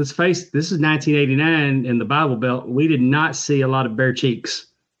mean, let's face it, this is 1989 in the Bible Belt. We did not see a lot of bare cheeks.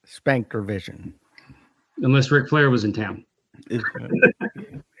 Spanked her vision. Unless Ric Flair was in town.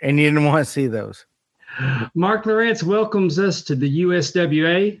 And you didn't want to see those. Mark Lawrence welcomes us to the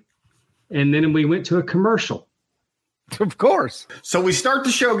USWA, and then we went to a commercial. Of course. So we start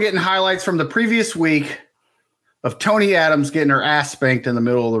the show getting highlights from the previous week of Tony Adams getting her ass spanked in the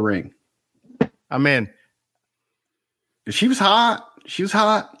middle of the ring. I'm in. She was hot.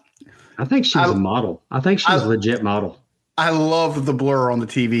 I think she was a model. I think she was a legit model. I love the blur on the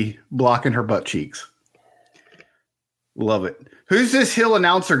TV blocking her butt cheeks. Love it. Who's this Hill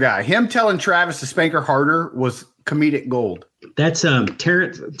announcer guy? Him telling Travis to spank her harder was comedic gold. That's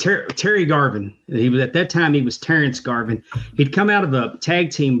Terry Garvin. He was at that time. He was Terrence Garvin. He'd come out of a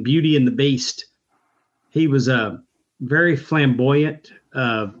tag team, Beauty and the Beast. He was very flamboyant.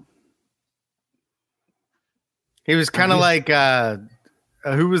 He was kind of like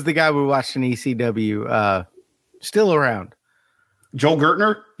who was the guy we watched in ECW? Still around. Joel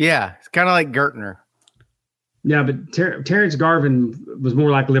Gertner? Yeah, it's kind of like Gertner. Yeah, but Terrence Garvin was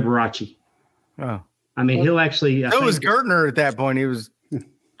more like Liberace. Oh. I mean, he'll actually... So was Gertner at that point. He was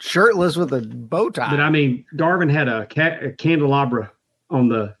shirtless with a bow tie. But, I mean, Garvin had a candelabra on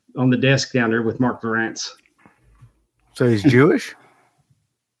the desk down there with Mark Lawrence. So he's Jewish?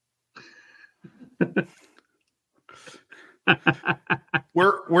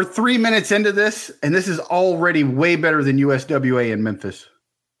 We're 3 minutes into this, and this is already way better than USWA in Memphis.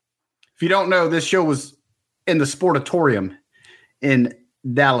 If you don't know, this show was in the Sportatorium in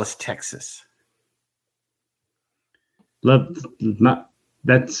Dallas, Texas.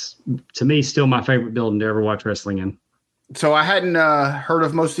 That's to me still my favorite building to ever watch wrestling in. So I hadn't heard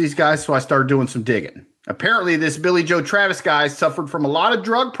of most of these guys, so I started doing some digging. Apparently, this Billy Joe Travis guy suffered from a lot of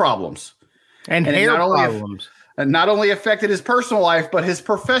drug problems and hair problems. Not only affected his personal life, but his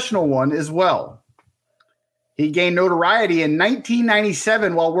professional one as well. He gained notoriety in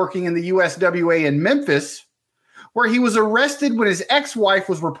 1997 while working in the USWA in Memphis, where he was arrested when his ex-wife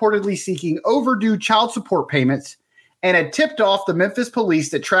was reportedly seeking overdue child support payments and had tipped off the Memphis police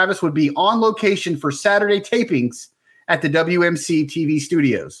that Travis would be on location for Saturday tapings at the WMC TV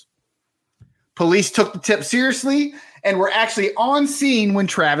studios. Police took the tip seriously and were actually on scene when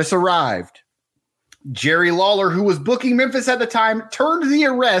Travis arrived. Jerry Lawler, who was booking Memphis at the time, turned the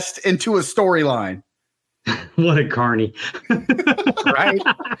arrest into a storyline. What a carny. Right?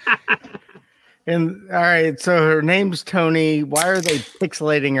 And all right, so her name's Tony. Why are they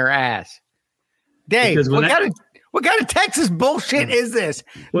pixelating her ass? Dave, what kind of Texas bullshit is this?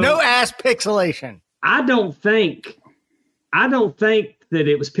 Well, no ass pixelation. I don't think that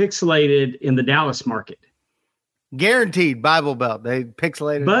it was pixelated in the Dallas market. Guaranteed Bible Belt. They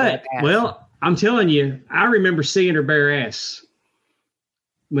pixelated. But, that ass. well, I'm telling you, I remember seeing her bare ass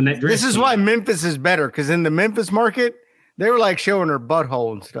when that dress. This is came why out. Memphis is better, because in the Memphis market, they were like showing her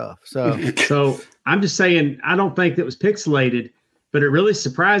butthole and stuff. So, So I'm just saying, I don't think that was pixelated, but it really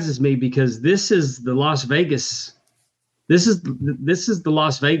surprises me because this is the Las Vegas. This is the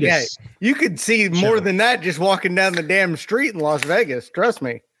Las Vegas. yeah, you could see more than that just walking down the damn street in Las Vegas. Trust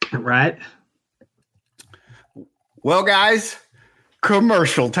me. Right? Well, guys,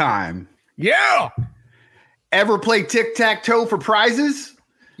 commercial time. Yeah. Ever play tic-tac-toe for prizes?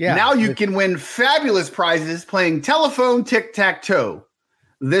 Yeah. Now you can win fabulous prizes playing telephone tic-tac-toe.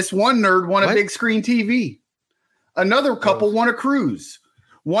 This one nerd won a big screen TV. Another couple won a cruise.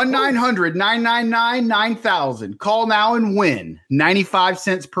 1-900-999-9000. Call now and win 95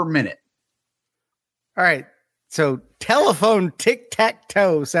 cents per minute. All right. So telephone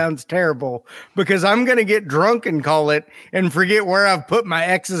tic-tac-toe sounds terrible because I'm going to get drunk and call it and forget where I've put my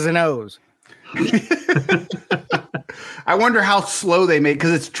X's and O's. I wonder how slow they make,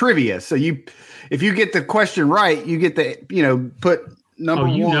 because it's trivia. So if you get the question right, you get the, put number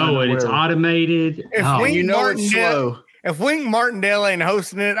one. Oh, you know it. It's automated. It's slow. If Wink Martindale ain't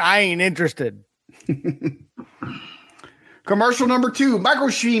hosting it, I ain't interested. Commercial number 2, Micro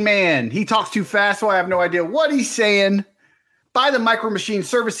Machine Man. He talks too fast, so I have no idea what he's saying. Buy the Micro Machine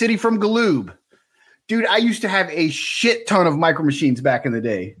Service City from Galoob. Dude, I used to have a shit ton of Micro Machines back in the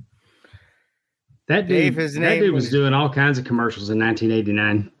day. That dude was doing all kinds of commercials in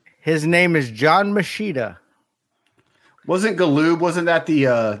 1989. His name is John Machida. Wasn't that the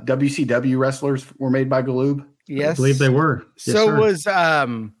WCW wrestlers were made by Galoob? Yes. I believe they were. Yes, so sir. was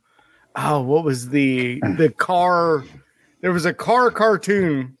what was the car? There was a car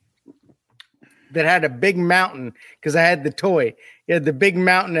cartoon that had a big mountain, because I had the toy. It had the big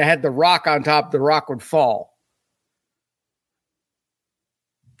mountain that had the rock on top. The rock would fall.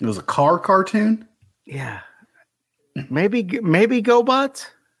 It was a car cartoon? Yeah. Maybe GoBots?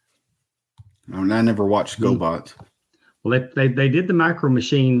 I never watched GoBots. Well, they did the Micro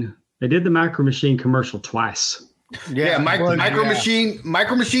Machine. They did the Micro Machine commercial twice. Micro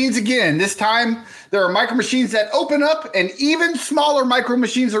Machines again. This time there are Micro Machines that open up, and even smaller Micro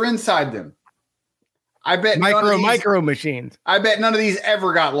Machines are inside them. I bet micro machines. I bet none of these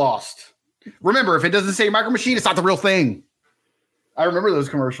ever got lost. Remember, if it doesn't say Micro Machine, it's not the real thing. I remember those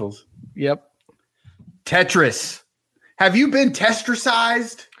commercials. Yep. Tetris. Have you been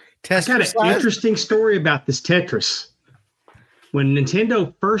Tetrisized? I got an interesting story about this Tetris. When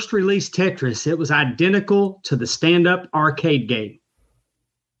Nintendo first released Tetris, it was identical to the stand-up arcade game.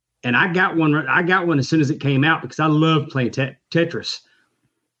 And I got one as soon as it came out because I loved playing Tetris.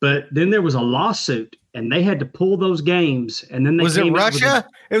 But then there was a lawsuit, and they had to pull those games. And then was it Russia?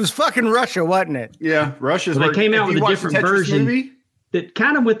 It was fucking Russia, wasn't it? Yeah, Russia's. Well, they came out with a different version that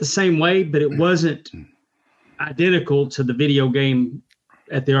kind of went the same way, but it wasn't identical to the video game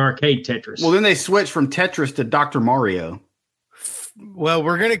at the arcade Tetris. Well, then they switched from Tetris to Dr. Mario. Well,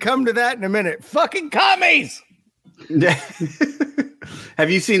 we're going to come to that in a minute. Fucking commies!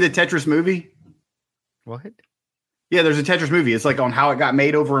 Have you seen the Tetris movie? What? Yeah, there's a Tetris movie. It's like on how it got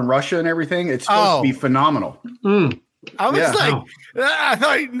made over in Russia and everything. It's supposed to be phenomenal. I was I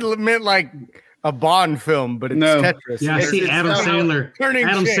thought you meant like a Bond film, but it's Tetris. Yeah, I see Adam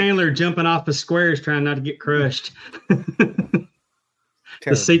Sandler jumping off the squares trying not to get crushed.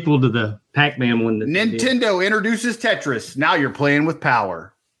 The sequel to the Pac-Man one. Nintendo introduces Tetris. Now you're playing with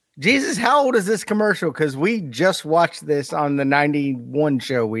power. Jesus, how old is this commercial? Because we just watched this on the 91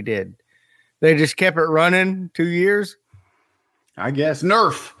 show we did. They just kept it running 2 years? I guess.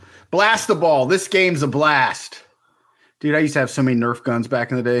 Nerf. Blast the ball. This game's a blast. Dude, I used to have so many Nerf guns back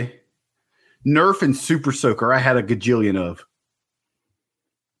in the day. Nerf and Super Soaker. I had a gajillion of.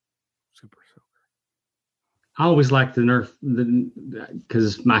 I always liked the Nerf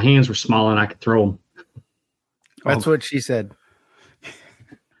because my hands were small and I could throw them. That's what she said.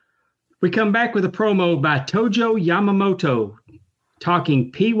 We come back with a promo by Tojo Yamamoto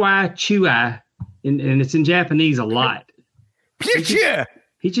talking P.Y. Chui, and it's in Japanese a lot. Pichu!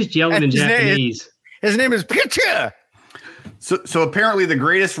 He's just yelling in Japanese. His name is Pichu! So apparently the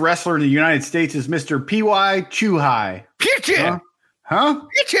greatest wrestler in the United States is Mr. P.Y. Chuhai. Pichu! Huh?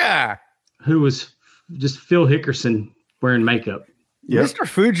 Pichu! Who was just Phil Hickerson wearing makeup. Yep. Mr.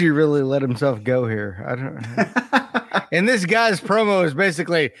 Fuji really let himself go here. I don't. And this guy's promo is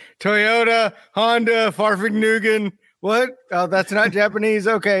basically Toyota, Honda, Farfignugan. What? Oh, that's not Japanese.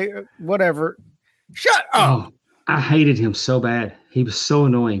 Okay, whatever. Shut up. Oh, I hated him so bad. He was so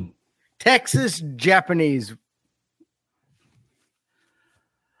annoying. Texas Japanese.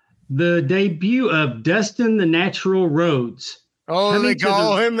 the debut of Dustin the Natural Rhodes. Oh, they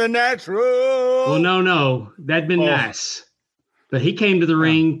call him the Natural. Well, no. That'd been nice. But he came to the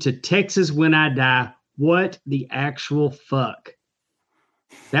ring to Texas When I Die. What the actual fuck?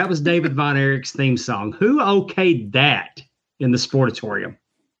 That was David Von Erich's theme song. Who okayed that in the Sportatorium?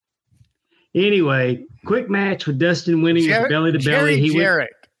 Anyway, quick match with Dustin winning with belly to belly. He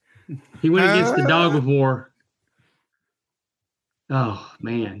went against the Dog of War. Oh,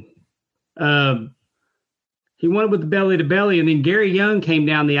 man. He won it with the belly to belly, and then Gary Young came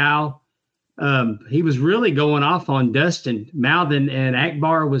down the aisle. He was really going off on Dustin. Malvin and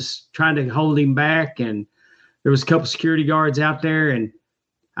Akbar was trying to hold him back, and there was a couple security guards out there. And,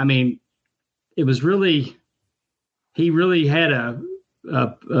 I mean, it was really – he really had a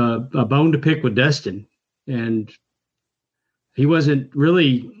bone to pick with Dustin, and he wasn't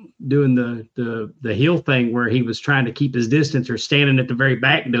really doing the heel thing where he was trying to keep his distance or standing at the very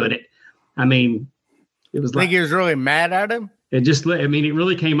back doing it. I mean, it was think he was really mad at him. It just, I mean, it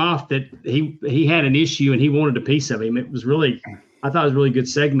really came off that he had an issue and he wanted a piece of him. It was really, I thought it was a really good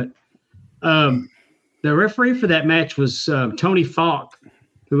segment. The referee for that match was Tony Falk,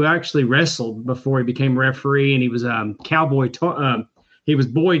 who actually wrestled before he became referee, and he was he was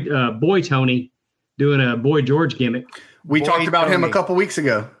Boy Tony doing a Boy George gimmick. We talked about him a couple weeks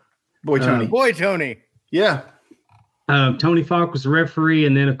ago. Boy Tony. Yeah. Tony Falk was the referee,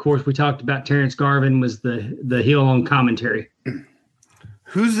 and then of course we talked about Terrence Garvin was the heel on commentary.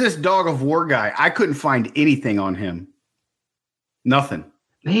 Who's this Dog of War guy? I couldn't find anything on him. Nothing.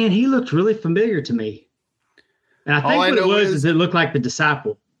 Man, he looked really familiar to me. And I think what it was is it looked like the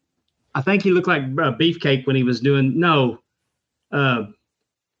Disciple. I think he looked like Beefcake when he was doing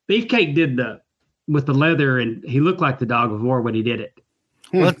Beefcake did with the leather, and he looked like the Dog of War when he did it.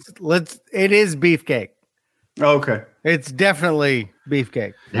 It is Beefcake. Oh, okay. It's definitely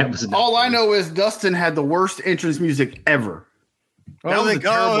Beefcake. That was all I know is Dustin had the worst entrance music ever. That was they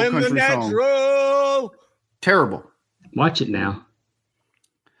call him the Natural. Song. Terrible. Watch it now.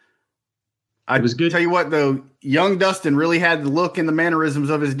 It was good. Tell you what, though, young Dustin really had the look and the mannerisms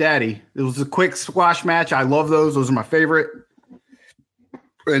of his daddy. It was a quick squash match. I love those. Those are my favorite.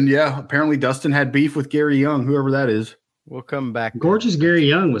 And yeah, apparently Dustin had beef with Gary Young, whoever that is. We'll come back. Gorgeous Gary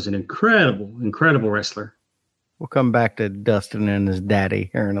Young was an incredible wrestler. We'll come back to Dustin and his daddy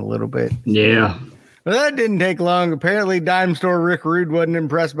here in a little bit. Yeah. Well, that didn't take long. Apparently, Dime Store Rick Rude wasn't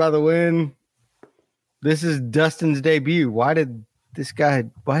impressed by the win. This is Dustin's debut. Why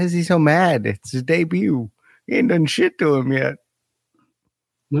is he so mad? It's his debut. He ain't done shit to him yet.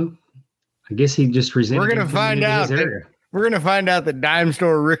 Well, I guess he just resented. We're going to find out. We're going to find out that Dime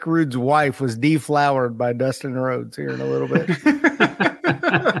Store Rick Rude's wife was deflowered by Dustin Rhodes here in a little bit.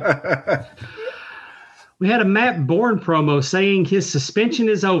 We had a Matt Bourne promo saying his suspension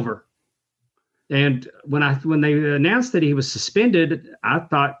is over. And when they announced that he was suspended, I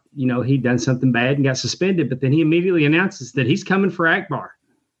thought, he'd done something bad and got suspended. But then he immediately announces that he's coming for Akbar.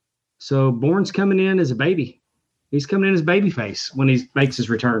 So Bourne's coming in as a baby. He's coming in as babyface when he makes his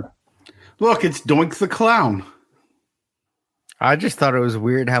return. Look, it's Doink the Clown. I just thought it was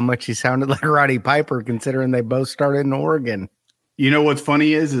weird how much he sounded like Roddy Piper, considering they both started in Oregon. You know what's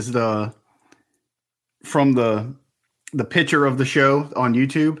funny is from the picture of the show on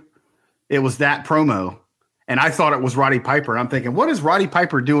YouTube, it was that promo, and I thought it was Roddy Piper. And I'm thinking, what is Roddy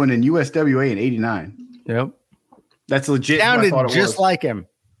Piper doing in USWA in '89? Yep, that's legit. Sounded just like him.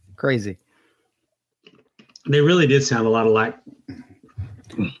 Crazy. They really did sound a lot alike.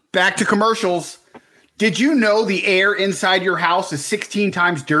 Back to commercials. Did you know the air inside your house is 16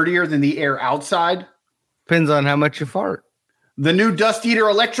 times dirtier than the air outside? Depends on how much you fart. The new Dust Eater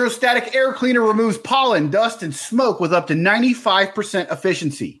electrostatic air cleaner removes pollen, dust, and smoke with up to 95%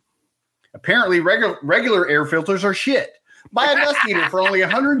 efficiency. Apparently, regular air filters are shit. Buy a Dust Eater for only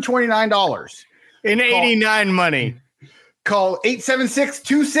 $129. In 89 money. Call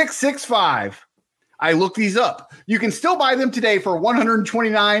 876-2665. I looked these up. You can still buy them today for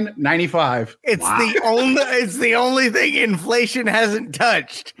 $129.95. It's the only thing inflation hasn't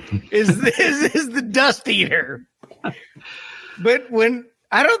touched is the Dust Eater. But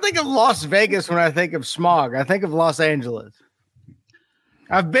I don't think of Las Vegas when I think of smog. I think of Los Angeles.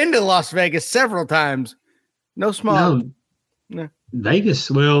 I've been to Las Vegas several times. No smog. No.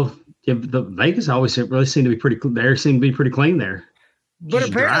 Vegas. Well, the Vegas always really seemed to be pretty. The air seemed to be pretty clean there. But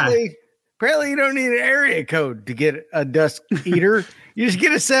apparently you don't need an area code to get a Dust Eater. You just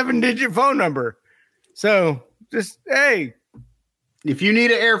get a 7-digit phone number. So hey. If you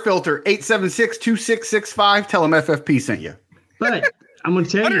need an air filter, 876-2665. Tell them FFP sent you. But I'm going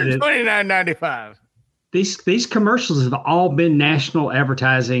to tell you that $129.95. these commercials have all been national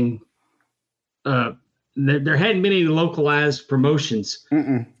advertising. There hadn't been any localized promotions.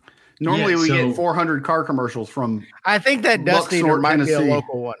 Normally we get 400 car commercials from. I think that Dust Eater might be a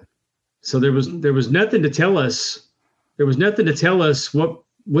local one. So there was nothing to tell us. There was nothing to tell us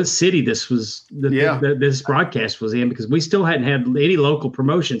what city this was. This broadcast was in, because we still hadn't had any local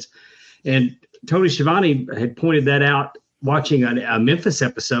promotions. And Tony Schiavone had pointed that out watching a Memphis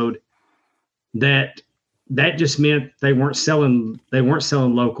episode. That just meant they weren't selling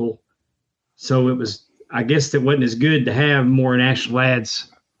local. So it was, I guess, it wasn't as good to have more national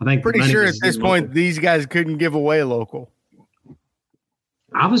ads. I think pretty sure at this point these guys couldn't give away local.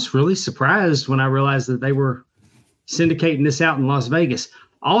 I was really surprised when I realized that they were syndicating this out in Las Vegas.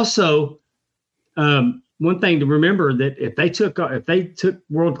 Also, one thing to remember, that if they took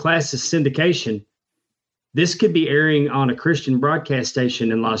World Class's syndication, this could be airing on a Christian broadcast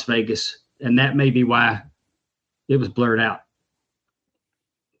station in Las Vegas, and that may be why it was blurred out.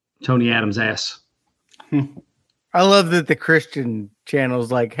 Tony Adams' ass. I love that the Christian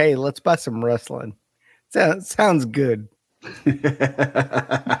channel's like, hey, let's buy some wrestling. Sounds good.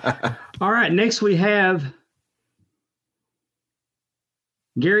 All right, next we have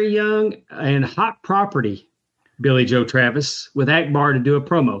Gary Young and Hot Property, Billy Joe Travis, with Akbar to do a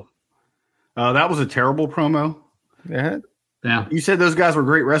promo. That was a terrible promo. Yeah. You said those guys were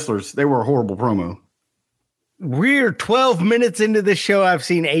great wrestlers. They were a horrible promo. We're 12 minutes into the show. I've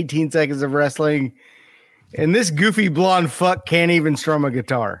seen 18 seconds of wrestling, and this goofy blonde fuck can't even strum a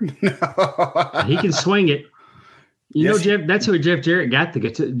guitar. He can swing it. You know, Jeff. That's who Jeff Jarrett got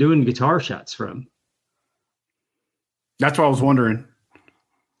doing guitar shots from. That's what I was wondering.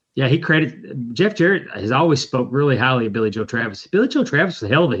 Yeah, Jeff Jarrett has always spoke really highly of Billy Joe Travis. Billy Joe Travis was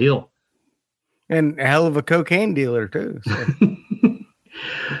a hell of a heel. And a hell of a cocaine dealer, too. So.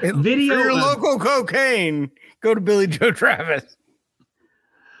 Video for your local cocaine, go to Billy Joe Travis.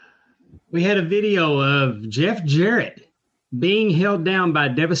 We had a video of Jeff Jarrett being held down by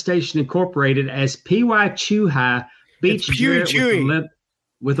Devastation Incorporated as P.Y. Chuhai beats Jarrett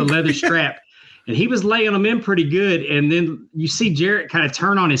with a leather strap. And he was laying him in pretty good. And then you see Jarrett kind of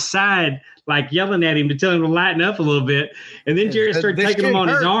turn on his side, like yelling at him to tell him to lighten up a little bit. And then Jarrett started taking him on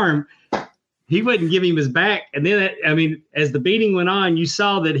his arm. He wouldn't give him his back. And then, as the beating went on, you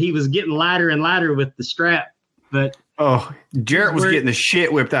saw that he was getting lighter and lighter with the strap. But Jarrett was getting the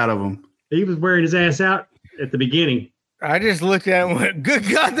shit whipped out of him. He was wearing his ass out at the beginning. I just looked at him and went, good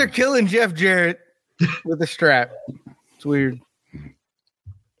God, they're killing Jeff Jarrett with a strap. It's weird.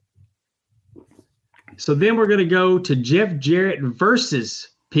 So then we're going to go to Jeff Jarrett versus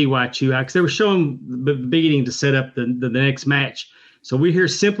P.Y. Chuhai, because they were showing the beginning to set up the next match. So we hear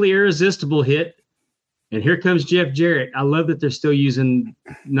Simply Irresistible hit, and here comes Jeff Jarrett. I love that they're still using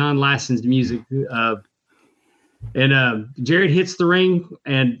non-licensed music. Jarrett hits the ring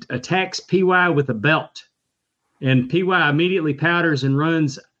and attacks P.Y. with a belt. And P.Y. immediately powders and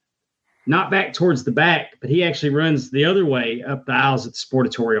runs not back towards the back, but he actually runs the other way up the aisles at the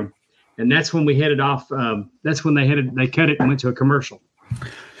Sportatorium. And that's when we headed off. That's when they cut it and went to a commercial.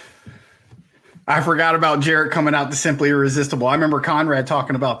 I forgot about Jarrett coming out to Simply Irresistible. I remember Conrad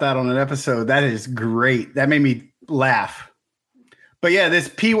talking about that on an episode. That is great. That made me laugh. But yeah, this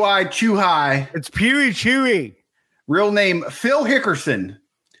P.Y. Chuhai. It's Pewee Chewy. Real name, Phil Hickerson.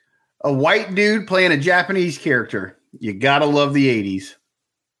 A white dude playing a Japanese character. You gotta love the 80s.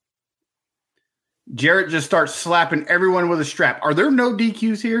 Jarrett just starts slapping everyone with a strap. Are there no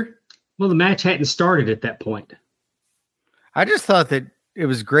DQs here? Well, the match hadn't started at that point. I just thought that it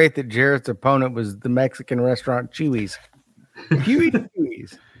was great that Jarrett's opponent was the Mexican restaurant Chewy's.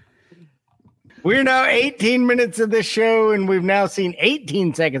 Chewy's. We're now 18 minutes of this show, and we've now seen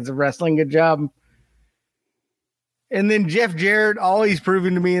 18 seconds of wrestling. Good job. And then Jeff Jarrett, all he's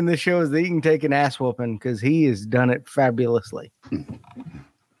proven to me in this show is that he can take an ass whooping, because he has done it fabulously.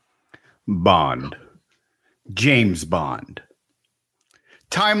 Bond. James Bond.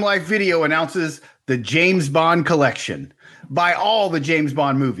 Time Life Video announces the James Bond collection. Buy all the James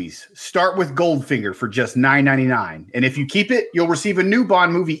Bond movies. Start with Goldfinger for just $9.99. And if you keep it, you'll receive a new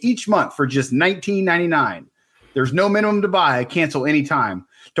Bond movie each month for just $19.99. There's no minimum to buy. Cancel anytime.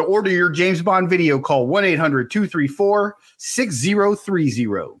 To order your James Bond video, call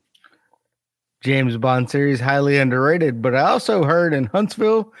 1-800-234-6030. James Bond series, highly underrated. But I also heard in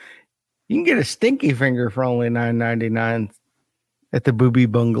Huntsville, you can get a stinky finger for only $9.99 at the Booby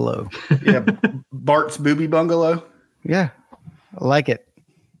Bungalow. Yeah, Bart's Booby Bungalow. Yeah, I like it.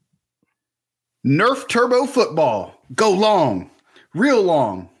 Nerf Turbo Football. Go long. Real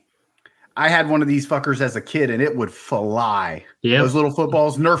long. I had one of these fuckers as a kid, and it would fly. Yeah, those little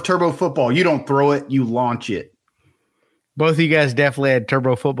footballs, Nerf Turbo football. You don't throw it, you launch it. Both of you guys definitely had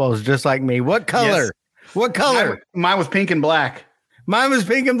turbo footballs just like me. What color? Yes. What color? Mine was pink and black. Mine was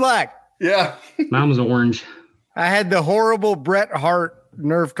pink and black. Yeah. mine was orange. I had the horrible Bret Hart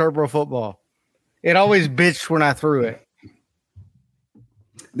Nerf turbo football. It always bitched when I threw it.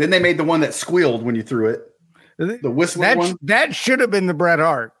 Then they made the one that squealed when you threw it. The whistling one. That should have been the Bret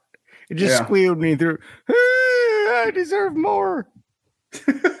Hart. It just squealed when you threw. I deserve more.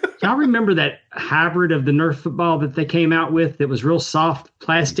 Y'all remember that hybrid of the Nerf football that they came out with? That was real soft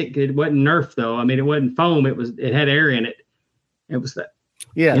plastic. It wasn't Nerf though. I mean, it wasn't foam. It had air in it. It was that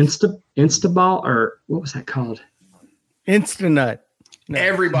Instaball, or what was that called? Instanut. No.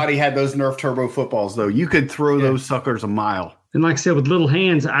 Everybody had those Nerf Turbo footballs though. You could throw those suckers a mile. And like I said, with little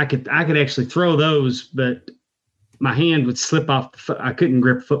hands, I could actually throw those, but my hand would slip off the foot. I couldn't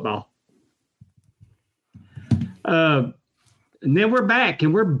grip football. And then we're back,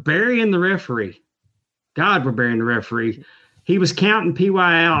 and we're burying the referee. God, we're burying the referee. He was counting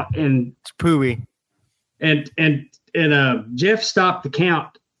PY out, and it's pooey. And Jeff stopped the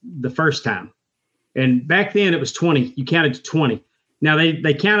count the first time. And back then it was 20. You counted to 20. Now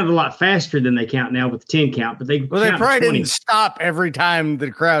they counted a lot faster than they count now with the 10 count, but they probably didn't stop every time the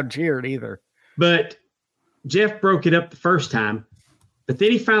crowd cheered either. But Jeff broke it up the first time, but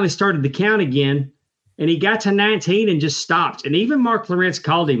then he finally started the count again, and he got to 19 and just stopped. And even Mark Lawrence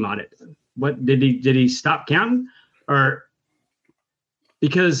called him on it. What did he stop counting? Or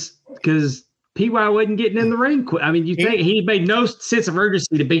because PY wasn't getting in the ring quick. I mean, you think he made no sense of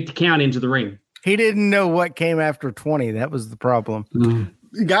urgency to beat the count into the ring. He didn't know what came after 20. That was the problem.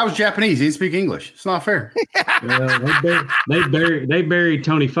 The guy was Japanese. He didn't speak English. It's not fair. They buried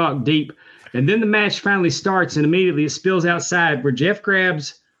Tony Falk deep. And then the match finally starts, and immediately it spills outside where Jeff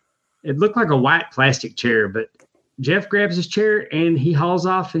grabs, it looked like a white plastic chair, but Jeff grabs his chair and he hauls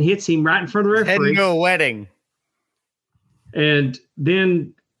off and hits him right in front of the referee. Heading to a wedding. And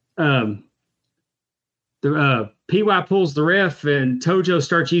then PY pulls the ref, and Tojo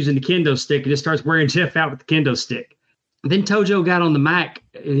starts using the kendo stick and just starts wearing Jeff out with the kendo stick. And then Tojo got on the mic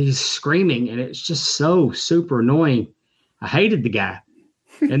and he's screaming, and it's just so super annoying. I hated the guy.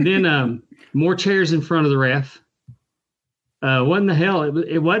 And then more chairs in front of the ref. What in the hell?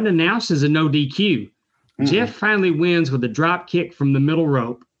 It wasn't announced as a no DQ. Mm-hmm. Jeff finally wins with a drop kick from the middle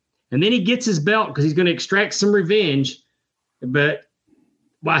rope. And then he gets his belt because he's going to extract some revenge. But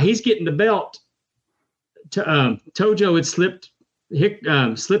while he's getting the belt, Tojo had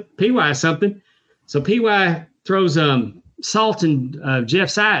slipped PY something. So PY throws salt in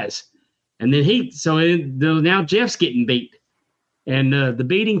Jeff's eyes. And then now Jeff's getting beat. And the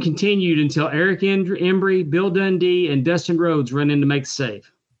beating continued until Erich Embry, Bill Dundee, and Dustin Rhodes run in to make the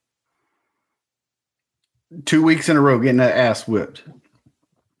save. 2 weeks in a row getting that ass whipped.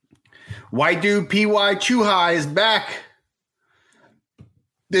 White dude PY Chuhai is back.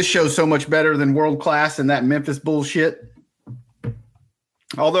 This show's so much better than World Class and that Memphis bullshit.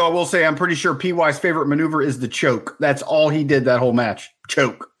 Although I will say I'm pretty sure PY's favorite maneuver is the choke. That's all he did that whole match.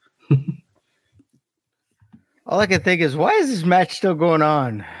 Choke. All I can think is, why is this match still going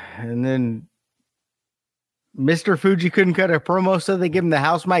on? And then Mr. Fuji couldn't cut a promo, so they give him the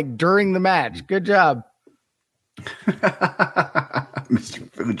house mic during the match. Good job. Mr.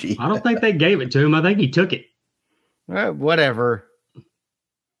 Fuji. I don't think they gave it to him. I think he took it. Whatever.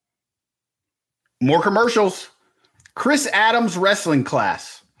 More commercials. Chris Adams wrestling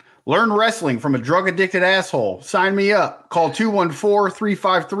class. Learn wrestling from a drug-addicted asshole. Sign me up. Call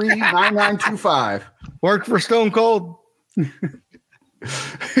 214-353-9925. Work for Stone Cold.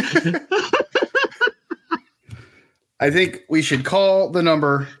 I think we should call the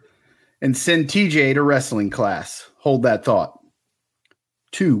number and send TJ to wrestling class. Hold that thought.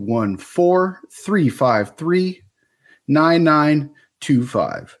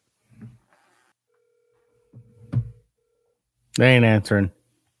 214-353-9925. They ain't answering.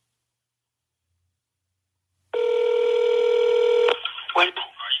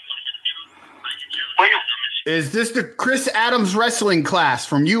 Is this the Chris Adams wrestling class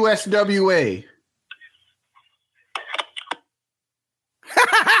from USWA?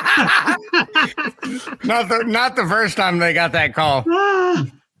 Not the first time they got that call.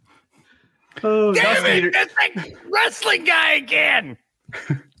 Oh, damn it! It's like wrestling guy again.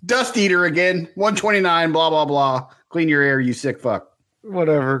 Dust Eater again. 129. Blah blah blah. Clean your air, you sick fuck.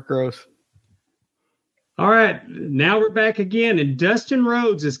 Whatever. Gross. All right, now we're back again, and Dustin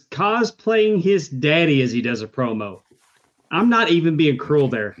Rhodes is cosplaying his daddy as he does a promo. I'm not even being cruel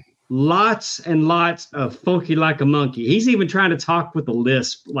there. lots and lots of funky like a monkey. He's even trying to talk with a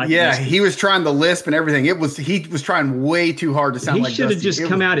lisp. He was trying the lisp and everything. He was trying way too hard to sound like Dusty. He should have just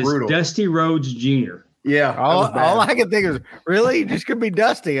come out brutal. As Dusty Rhodes Jr. Yeah. All I can think is, really? Just could be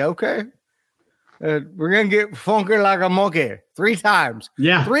Dusty. Okay. We're going to get funky like a monkey 3 times.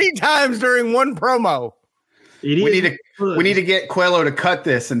 Yeah. 3 times during one promo. We need to get Quello to cut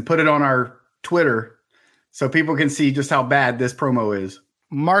this and put it on our Twitter so people can see just how bad this promo is.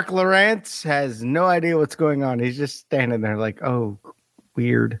 Mark Lawrence has no idea what's going on. He's just standing there like, oh,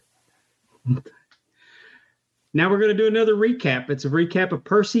 weird. Now we're going to do another recap. It's a recap of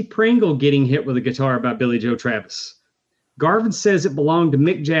Percy Pringle getting hit with a guitar by Billy Joe Travis. Garvin says it belonged to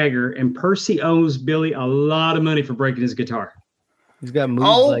Mick Jagger, and Percy owes Billy a lot of money for breaking his guitar. He's got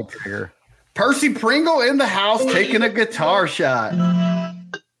moves like Jagger. Percy Pringle in the house taking a guitar shot.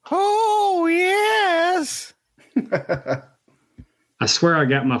 Oh, yes. I swear I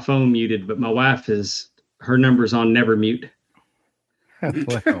got my phone muted, but my wife her number's on never mute.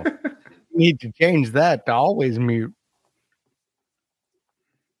 Well, you need to change that to always mute.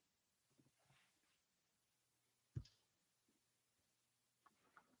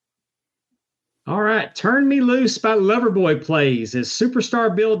 All right, Turn Me Loose by Loverboy plays as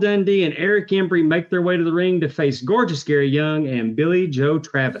Superstar Bill Dundee and Eric Embry make their way to the ring to face Gorgeous Gary Young and Billy Joe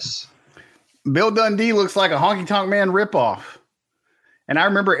Travis. Bill Dundee looks like a Honky Tonk Man ripoff. And I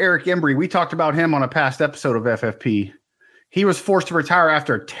remember Eric Embry. We talked about him on a past episode of FFP. He was forced to retire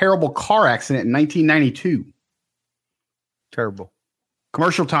after a terrible car accident in 1992. Terrible.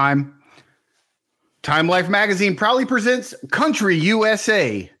 Commercial time. Time Life magazine proudly presents Country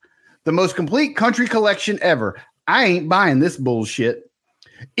USA, the most complete country collection ever. I ain't buying this bullshit.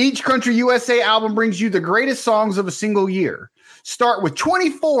 Each Country USA album brings you the greatest songs of a single year. Start with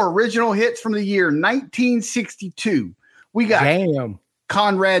 24 original hits from the year 1962. We got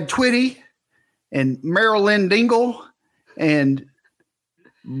Conrad Twitty and Marilyn Dingle and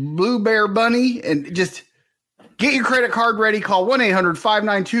Blue Bear Bunny. And just get your credit card ready. Call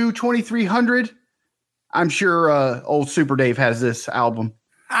 1-800-592-2300. I'm sure old Super Dave has this album.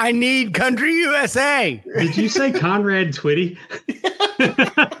 I need Country USA. Did you say Conrad Twitty?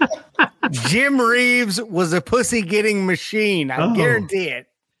 Jim Reeves was a pussy getting machine. I guarantee it.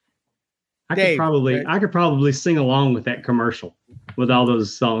 I could probably sing along with that commercial with all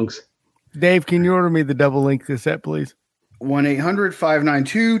those songs. Dave, can you order me the double link cassette, please?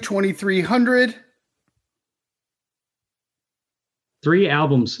 1-800-592-2300. 3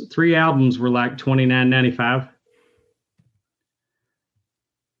 albums were like $29.95.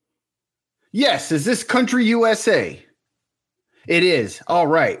 Yes. Is this Country USA? It is. All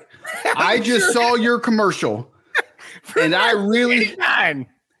right. I just saw your commercial and I really,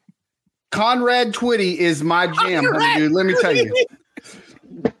 Conrad Twitty is my jam, honey, dude. Let me tell you.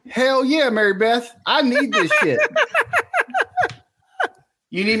 Hell yeah, Mary Beth. I need this shit.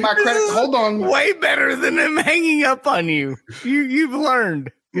 You need my credit. Hold on. Way better than him hanging up on you. You've learned.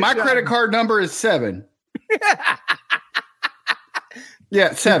 My credit card number is 7.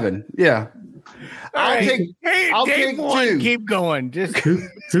 Yeah, 7. Yeah. I'll take 1. 2. Keep going. Just who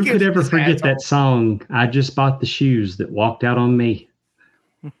could ever forget that song? I just bought the shoes that walked out on me.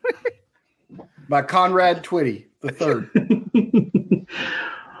 By Conrad Twitty the third.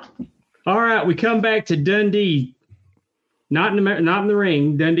 All right, we come back to Dundee. Not in the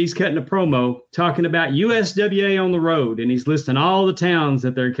ring. Dundee's cutting a promo talking about USWA on the road, and he's listing all the towns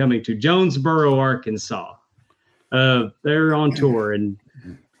that they're coming to. Jonesboro, Arkansas. They're on tour, and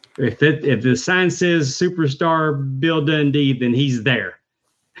if the sign says Superstar Bill Dundee, then he's there.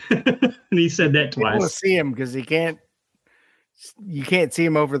 And he said that twice. We'll see him because you can't see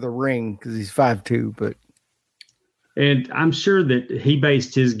him over the ring because he's 5'2", and I'm sure that he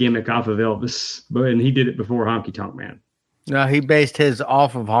based his gimmick off of Elvis, and he did it before Honky Tonk Man. No, he based his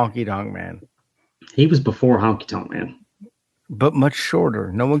off of Honky Tonk Man. He was before Honky Tonk Man, but much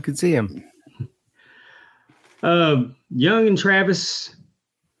shorter. No one could see him. Young and Travis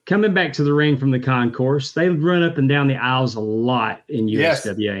coming back to the ring from the concourse. They run up and down the aisles a lot in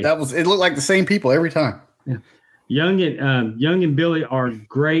USWA. Yes, it looked like the same people every time. Yeah. Young and Billy are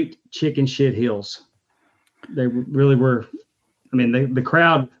great chicken shit heels. They really were. I mean, the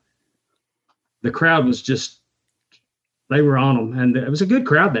crowd was just, they were on them, and it was a good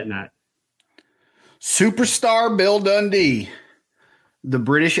crowd that night. Superstar Bill Dundee, the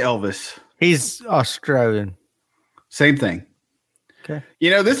British Elvis. He's Australian. Same thing. Okay.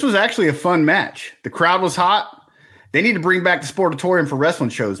 This was actually a fun match. The crowd was hot. They need to bring back the Sportatorium for wrestling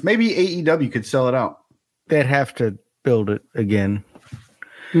shows. Maybe AEW could sell it out. They'd have to build it again.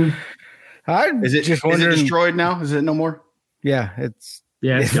 Is it destroyed now? Is it no more? Yeah, it's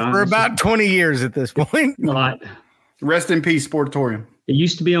Yeah, it's gone. For about 20 years at this point. A lot. Rest in peace, Sportatorium. It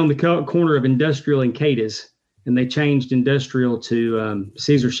used to be on the corner of Industrial and Cadiz, and they changed Industrial to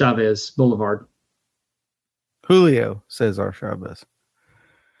Cesar Chavez Boulevard. Julio Cesar Chavez.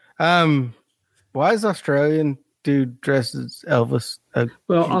 Why is Australian dude dressed as Elvis?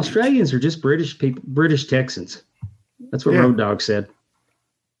 Well, Australians are just British people, British Texans. That's what Road Dogg said.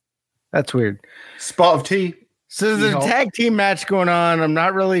 That's weird. Spot of tea. So there's a tag team match going on. I'm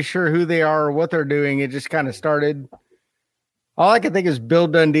not really sure who they are or what they're doing. It just kind of started. All I can think is Bill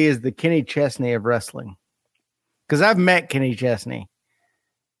Dundee is the Kenny Chesney of wrestling. Because I've met Kenny Chesney.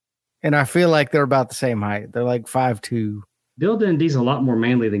 And I feel like they're about the same height. They're like 5'2". Bill Dundee's a lot more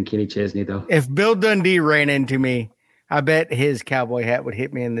manly than Kenny Chesney, though. If Bill Dundee ran into me, I bet his cowboy hat would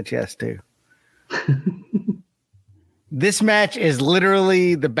hit me in the chest, too. This match is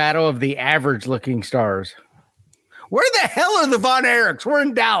literally the battle of the average-looking stars. Where the hell are the Von Erichs? We're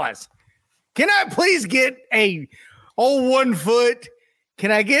in Dallas. Can I please get a old 1 foot?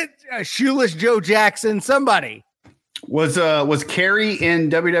 Can I get a shoeless Joe Jackson? Somebody. Was Kerry in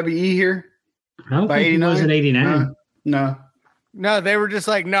WWE here? I don't think he was in 89. No, they were just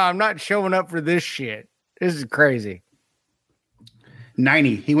like, no, I'm not showing up for this shit. This is crazy.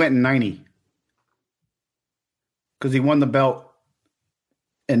 90. He went in 90. Because he won the belt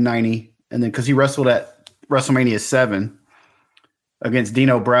in 90. And then because he wrestled at WrestleMania 7 against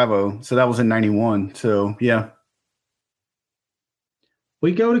Dino Bravo. So that was in 91. So, yeah.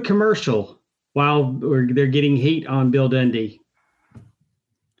 We go to commercial while they're getting heat on Bill Dundee.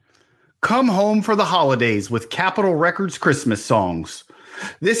 Come home for the holidays with Capitol Records Christmas songs.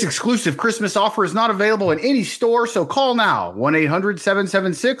 This exclusive Christmas offer is not available in any store, so call now.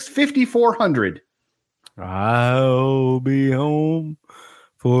 1-800-776-5400. I'll be home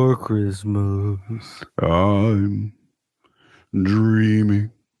for Christmas. I'm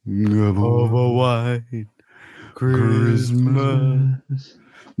dreaming of a white Christmas.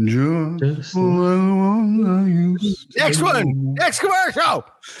 Just I used to. Next one. Next commercial.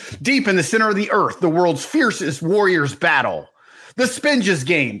 Deep in the center of the earth, the world's fiercest warriors battle. The Spinges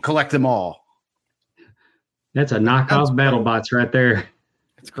game. Collect them all. That's a knockoff BattleBots right there.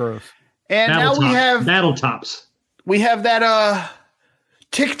 It's gross. And now we have Battle Tops. We have that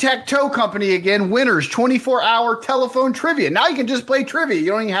tic-tac-toe company again. Winners 24-hour telephone trivia. Now you can just play trivia.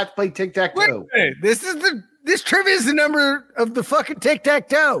 You don't even have to play tic-tac-toe. Wait, this trivia is the number of the fucking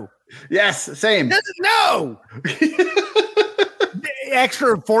tic-tac-toe. Yes, same. Doesn't know.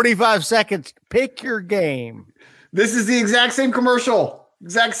 Extra 45 seconds. Pick your game. This is the exact same commercial.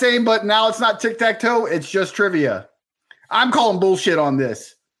 Exact same, but now it's not tic-tac-toe. It's just trivia. I'm calling bullshit on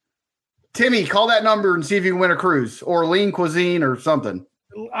this. Timmy, call that number and see if you can win a cruise or lean cuisine or something.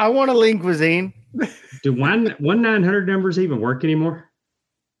 I want a lean cuisine. Do 1-900 numbers even work anymore?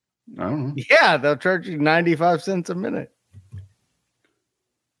 I don't know. Yeah, they'll charge you 95 cents a minute.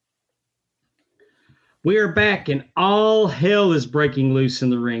 We are back and all hell is breaking loose in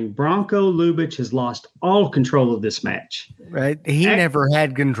the ring. Bronco Lubitsch has lost all control of this match. Right. He never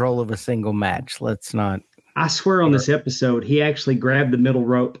had control of a single match. Let's not. I swear on this episode, he actually grabbed the middle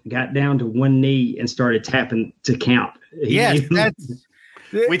rope, got down to one knee, and started tapping to count. Yes,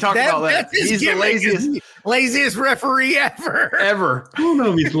 we talked about that. He's the laziest referee ever. I don't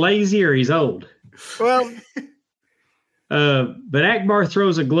know if he's lazy or he's old. Well, but Akbar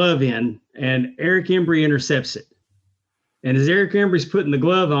throws a glove in, and Erich Embry intercepts it. And as Erich Embry's putting the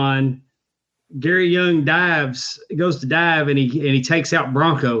glove on, Gary Young goes to dive, and he takes out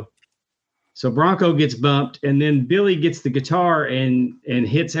Bronco. So Bronco gets bumped, and then Billy gets the guitar and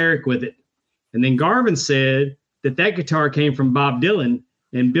hits Erich with it. And then Garvin said that guitar came from Bob Dylan,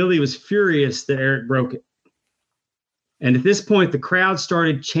 and Billy was furious that Erich broke it. And at this point, the crowd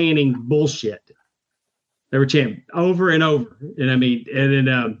started chanting bullshit. They were chanting over and over. And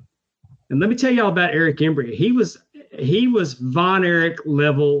and let me tell you all about Erich Embry. He was Von Erich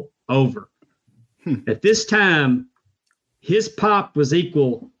level over. At this time, his pop was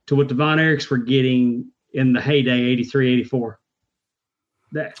equal to what the Von Erichs were getting in the heyday, 83, 84.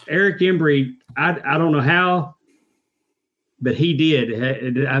 That Erich Embry, I don't know how, but he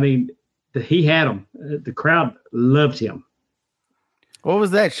did. I mean, he had him. The crowd loved him. What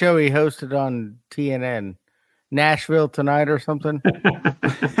was that show he hosted on TNN? Nashville Tonight or something?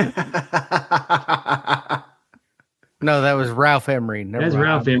 No, that was Ralph Emery. That's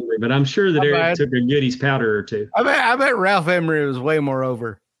Ralph Emery, but I'm sure that Erich took a Goodies powder or two. I bet Ralph Emery was way more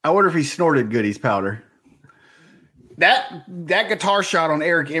over. I wonder if he snorted Goodies powder. That guitar shot on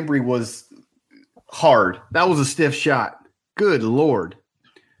Erich Embry was hard. That was a stiff shot. Good Lord.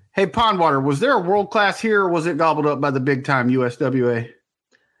 Hey, Pondwater, was there a world class here or was it gobbled up by the big time USWA?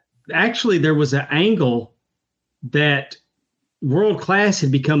 actually there was an angle that World Class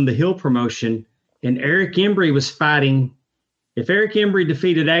had become the heel promotion, and Erich Embry was fighting. If Erich Embry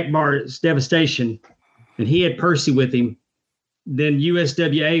defeated Akbar's Devastation and he had Percy with him, then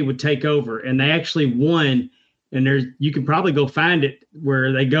USWA would take over. And they actually won. And you can probably go find it,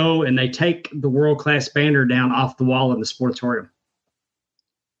 where they go and they take the World Class banner down off the wall in the Sportatorium.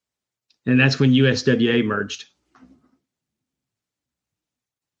 And that's when USWA merged.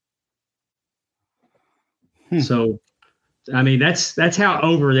 So, I mean, that's how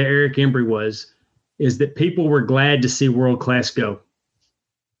over the Erich Embry was, is that people were glad to see World Class go.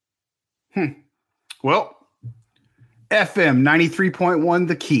 Well, FM 93.1,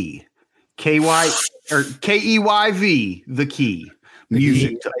 The Key. KEYV, The Key.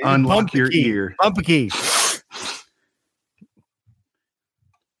 Music to unlock your ear. Bump a key.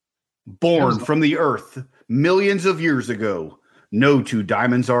 Born from the earth millions of years ago, no two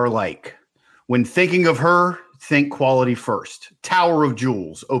diamonds are alike. When thinking of her, think quality first. Tower of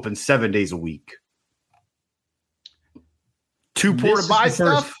Jewels, open 7 days a week. Two pour to buy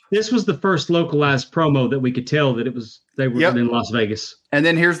stuff. This was the first localized promo that we could tell that they were in Las Vegas. And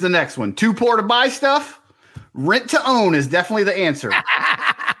then here's the next one. Two pour to buy stuff. Rent to own is definitely the answer.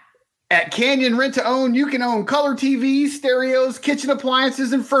 At Canyon Rent to Own, you can own color TVs, stereos, kitchen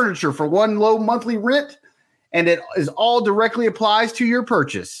appliances, and furniture for one low monthly rent, and it is all directly applies to your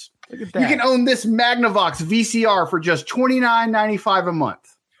purchase. You can own this Magnavox VCR for just $29.95 a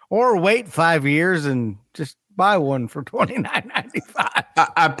month. Or wait 5 years and just buy one for $29.95.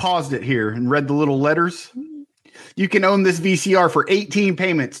 I paused it here and read the little letters. You can own this VCR for 18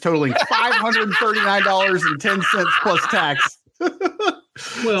 payments totaling $539.10 plus tax.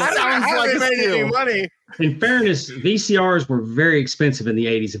 Well, sounds like any money. In fairness, VCRs were very expensive in the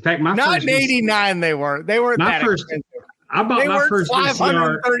 80s. In fact, not in '89 they weren't. They weren't that expensive. I bought my first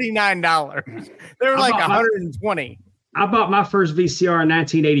VCR. $539. They were like $120. I bought my first VCR in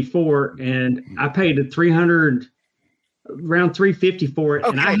 1984, and I paid around $350 for it,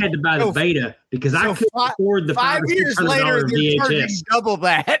 and I had to buy the beta because I couldn't afford the 5 years later. They're charging double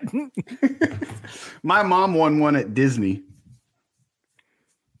that. My mom won one at Disney.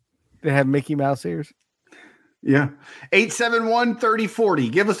 They have Mickey Mouse ears. Yeah.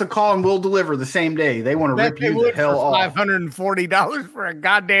 871-3040. Give us a call and we'll deliver the same day. They want to rip you the hell off. $540 for a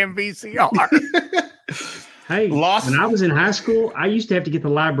goddamn VCR. Hey, when I was in high school, I used to have to get the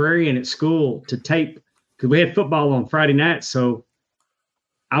librarian at school to tape, because we had football on Friday night. So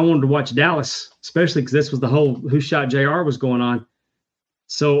I wanted to watch Dallas, especially because this was the whole Who Shot JR was going on.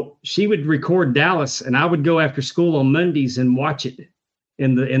 So she would record Dallas, and I would go after school on Mondays and watch it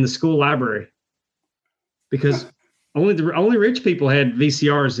in the school library, because only rich people had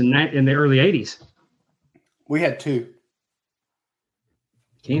VCRs in the early 80s. We had two.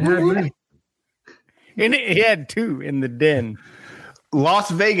 Can't hide money. And he had two in the den.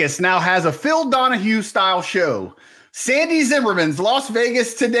 Las Vegas now has a Phil Donahue style show. Sandy Zimmerman's Las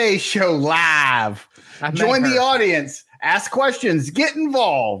Vegas Today show live. Join the audience, ask questions, get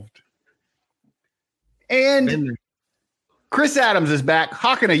involved. And Chris Adams is back,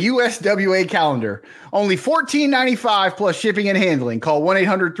 hawking a USWA calendar. Only $14.95 plus shipping and handling. Call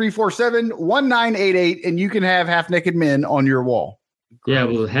 1-800-347-1988 and you can have half-naked men on your wall. Yeah,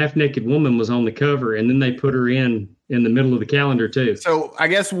 well, the half-naked woman was on the cover, and then they put her in the middle of the calendar too. So I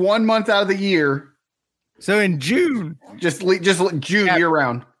guess 1 month out of the year. So in June, just June year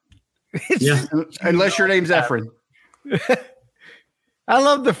round. Yeah, unless your name's Efren. I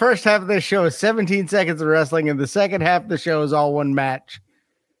love the first half of this show is 17 seconds of wrestling, and the second half of the show is all one match.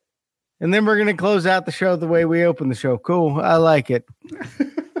 And then we're going to close out the show the way we opened the show. Cool. I like it.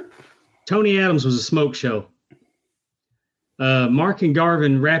 Tony Adams was a smoke show. Mark and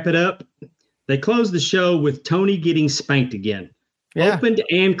Garvin wrap it up. They closed the show with Tony getting spanked again. Yeah. Opened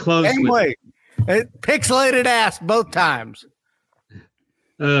and closed with pixelated ass both times.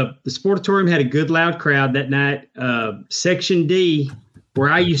 The Sportatorium had a good loud crowd that night. Section D, where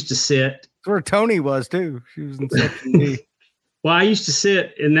I used to sit. That's where Tony was too. She was in Section D. Well, I used to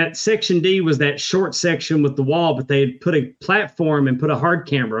sit in that Section D was that short section with the wall, but they had put a platform and put a hard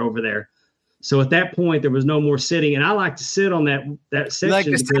camera over there. So at that point, there was no more sitting, and I like to sit on that section. You like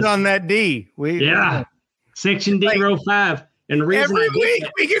to sit on that D. Section D, row 5. And the reason every week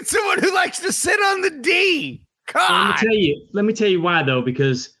we get someone who likes to sit on the D. God. Let me tell you why though,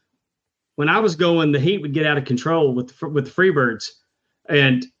 because when I was going, the heat would get out of control with the Freebirds,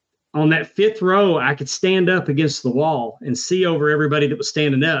 and on that 5th row, I could stand up against the wall and see over everybody that was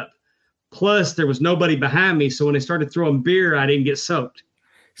standing up. Plus, there was nobody behind me, so when they started throwing beer, I didn't get soaked.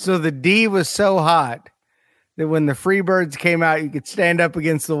 So the D was so hot that when the Freebirds came out, you could stand up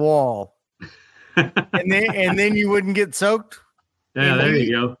against the wall, and then you wouldn't get soaked. Yeah, there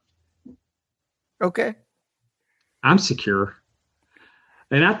you go. Okay, I'm secure.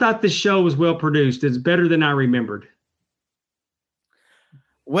 And I thought this show was well produced. It's better than I remembered.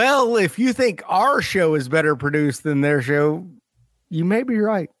 Well, if you think our show is better produced than their show, you may be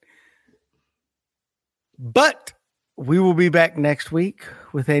right. But we will be back next week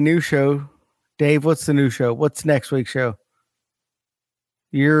with a new show. Dave, what's the new show? What's next week's show?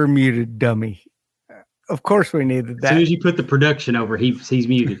 You're muted, dummy. Of course we needed that. As soon as you put the production over, he's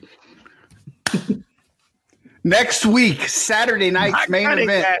muted. Next week, Saturday night's main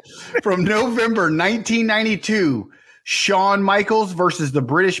event from November 1992. Shawn Michaels versus the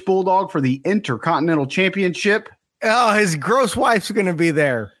British Bulldog for the Intercontinental Championship. Oh, his gross wife's going to be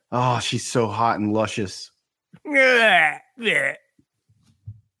there. Oh, she's so hot and luscious. All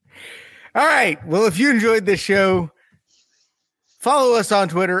right. Well, if you enjoyed this show, follow us on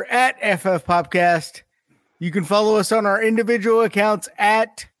Twitter at FF Popcast. You can follow us on our individual accounts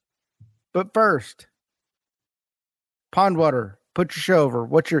but first, Pondwater, put your show over.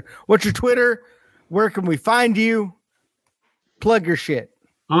 What's your Twitter? Where can we find you? Plug your shit.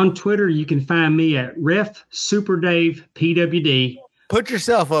 On Twitter, you can find me at Ref Super Dave PWD. Put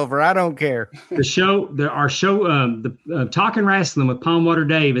yourself over. I don't care. Our show, Talking Wrestling with Pondwater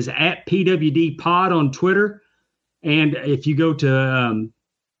Dave is at PWD Pod on Twitter. And if you go to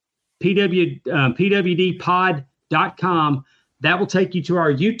pwdpod.com, that will take you to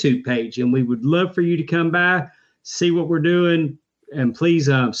our YouTube page. And we would love for you to come by, see what we're doing, and please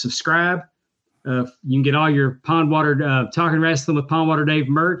subscribe. You can get all your Pondwater Talking Wrestling with Pondwater Dave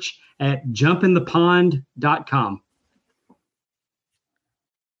merch at jumpinthepond.com.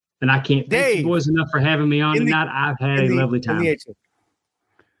 And I can't thank you boys enough for having me on tonight. I've had a lovely time.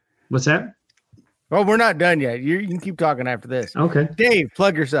 What's that? Well, we're not done yet. You can keep talking after this. Okay. Dave,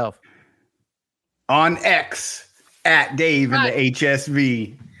 plug yourself. On X, at Dave in the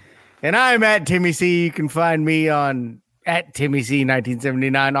HSV. And I'm at Timmy C. You can find me on at Timmy C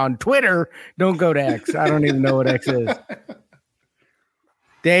 1979 on Twitter. Don't go to X. I don't even know what X is.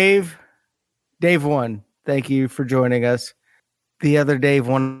 Dave 1, thank you for joining us. The other Dave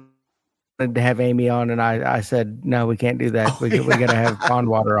wanted to have Amy on, and I said, no, we can't do that. We got to have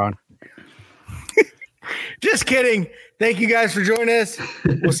Pondwater on. Just kidding. Thank you guys for joining us.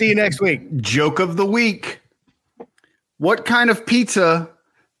 We'll see you next week. Joke of the week. What kind of pizza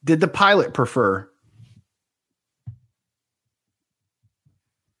did the pilot prefer?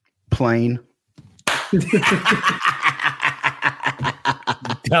 Plain.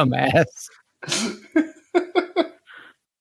 Dumbass.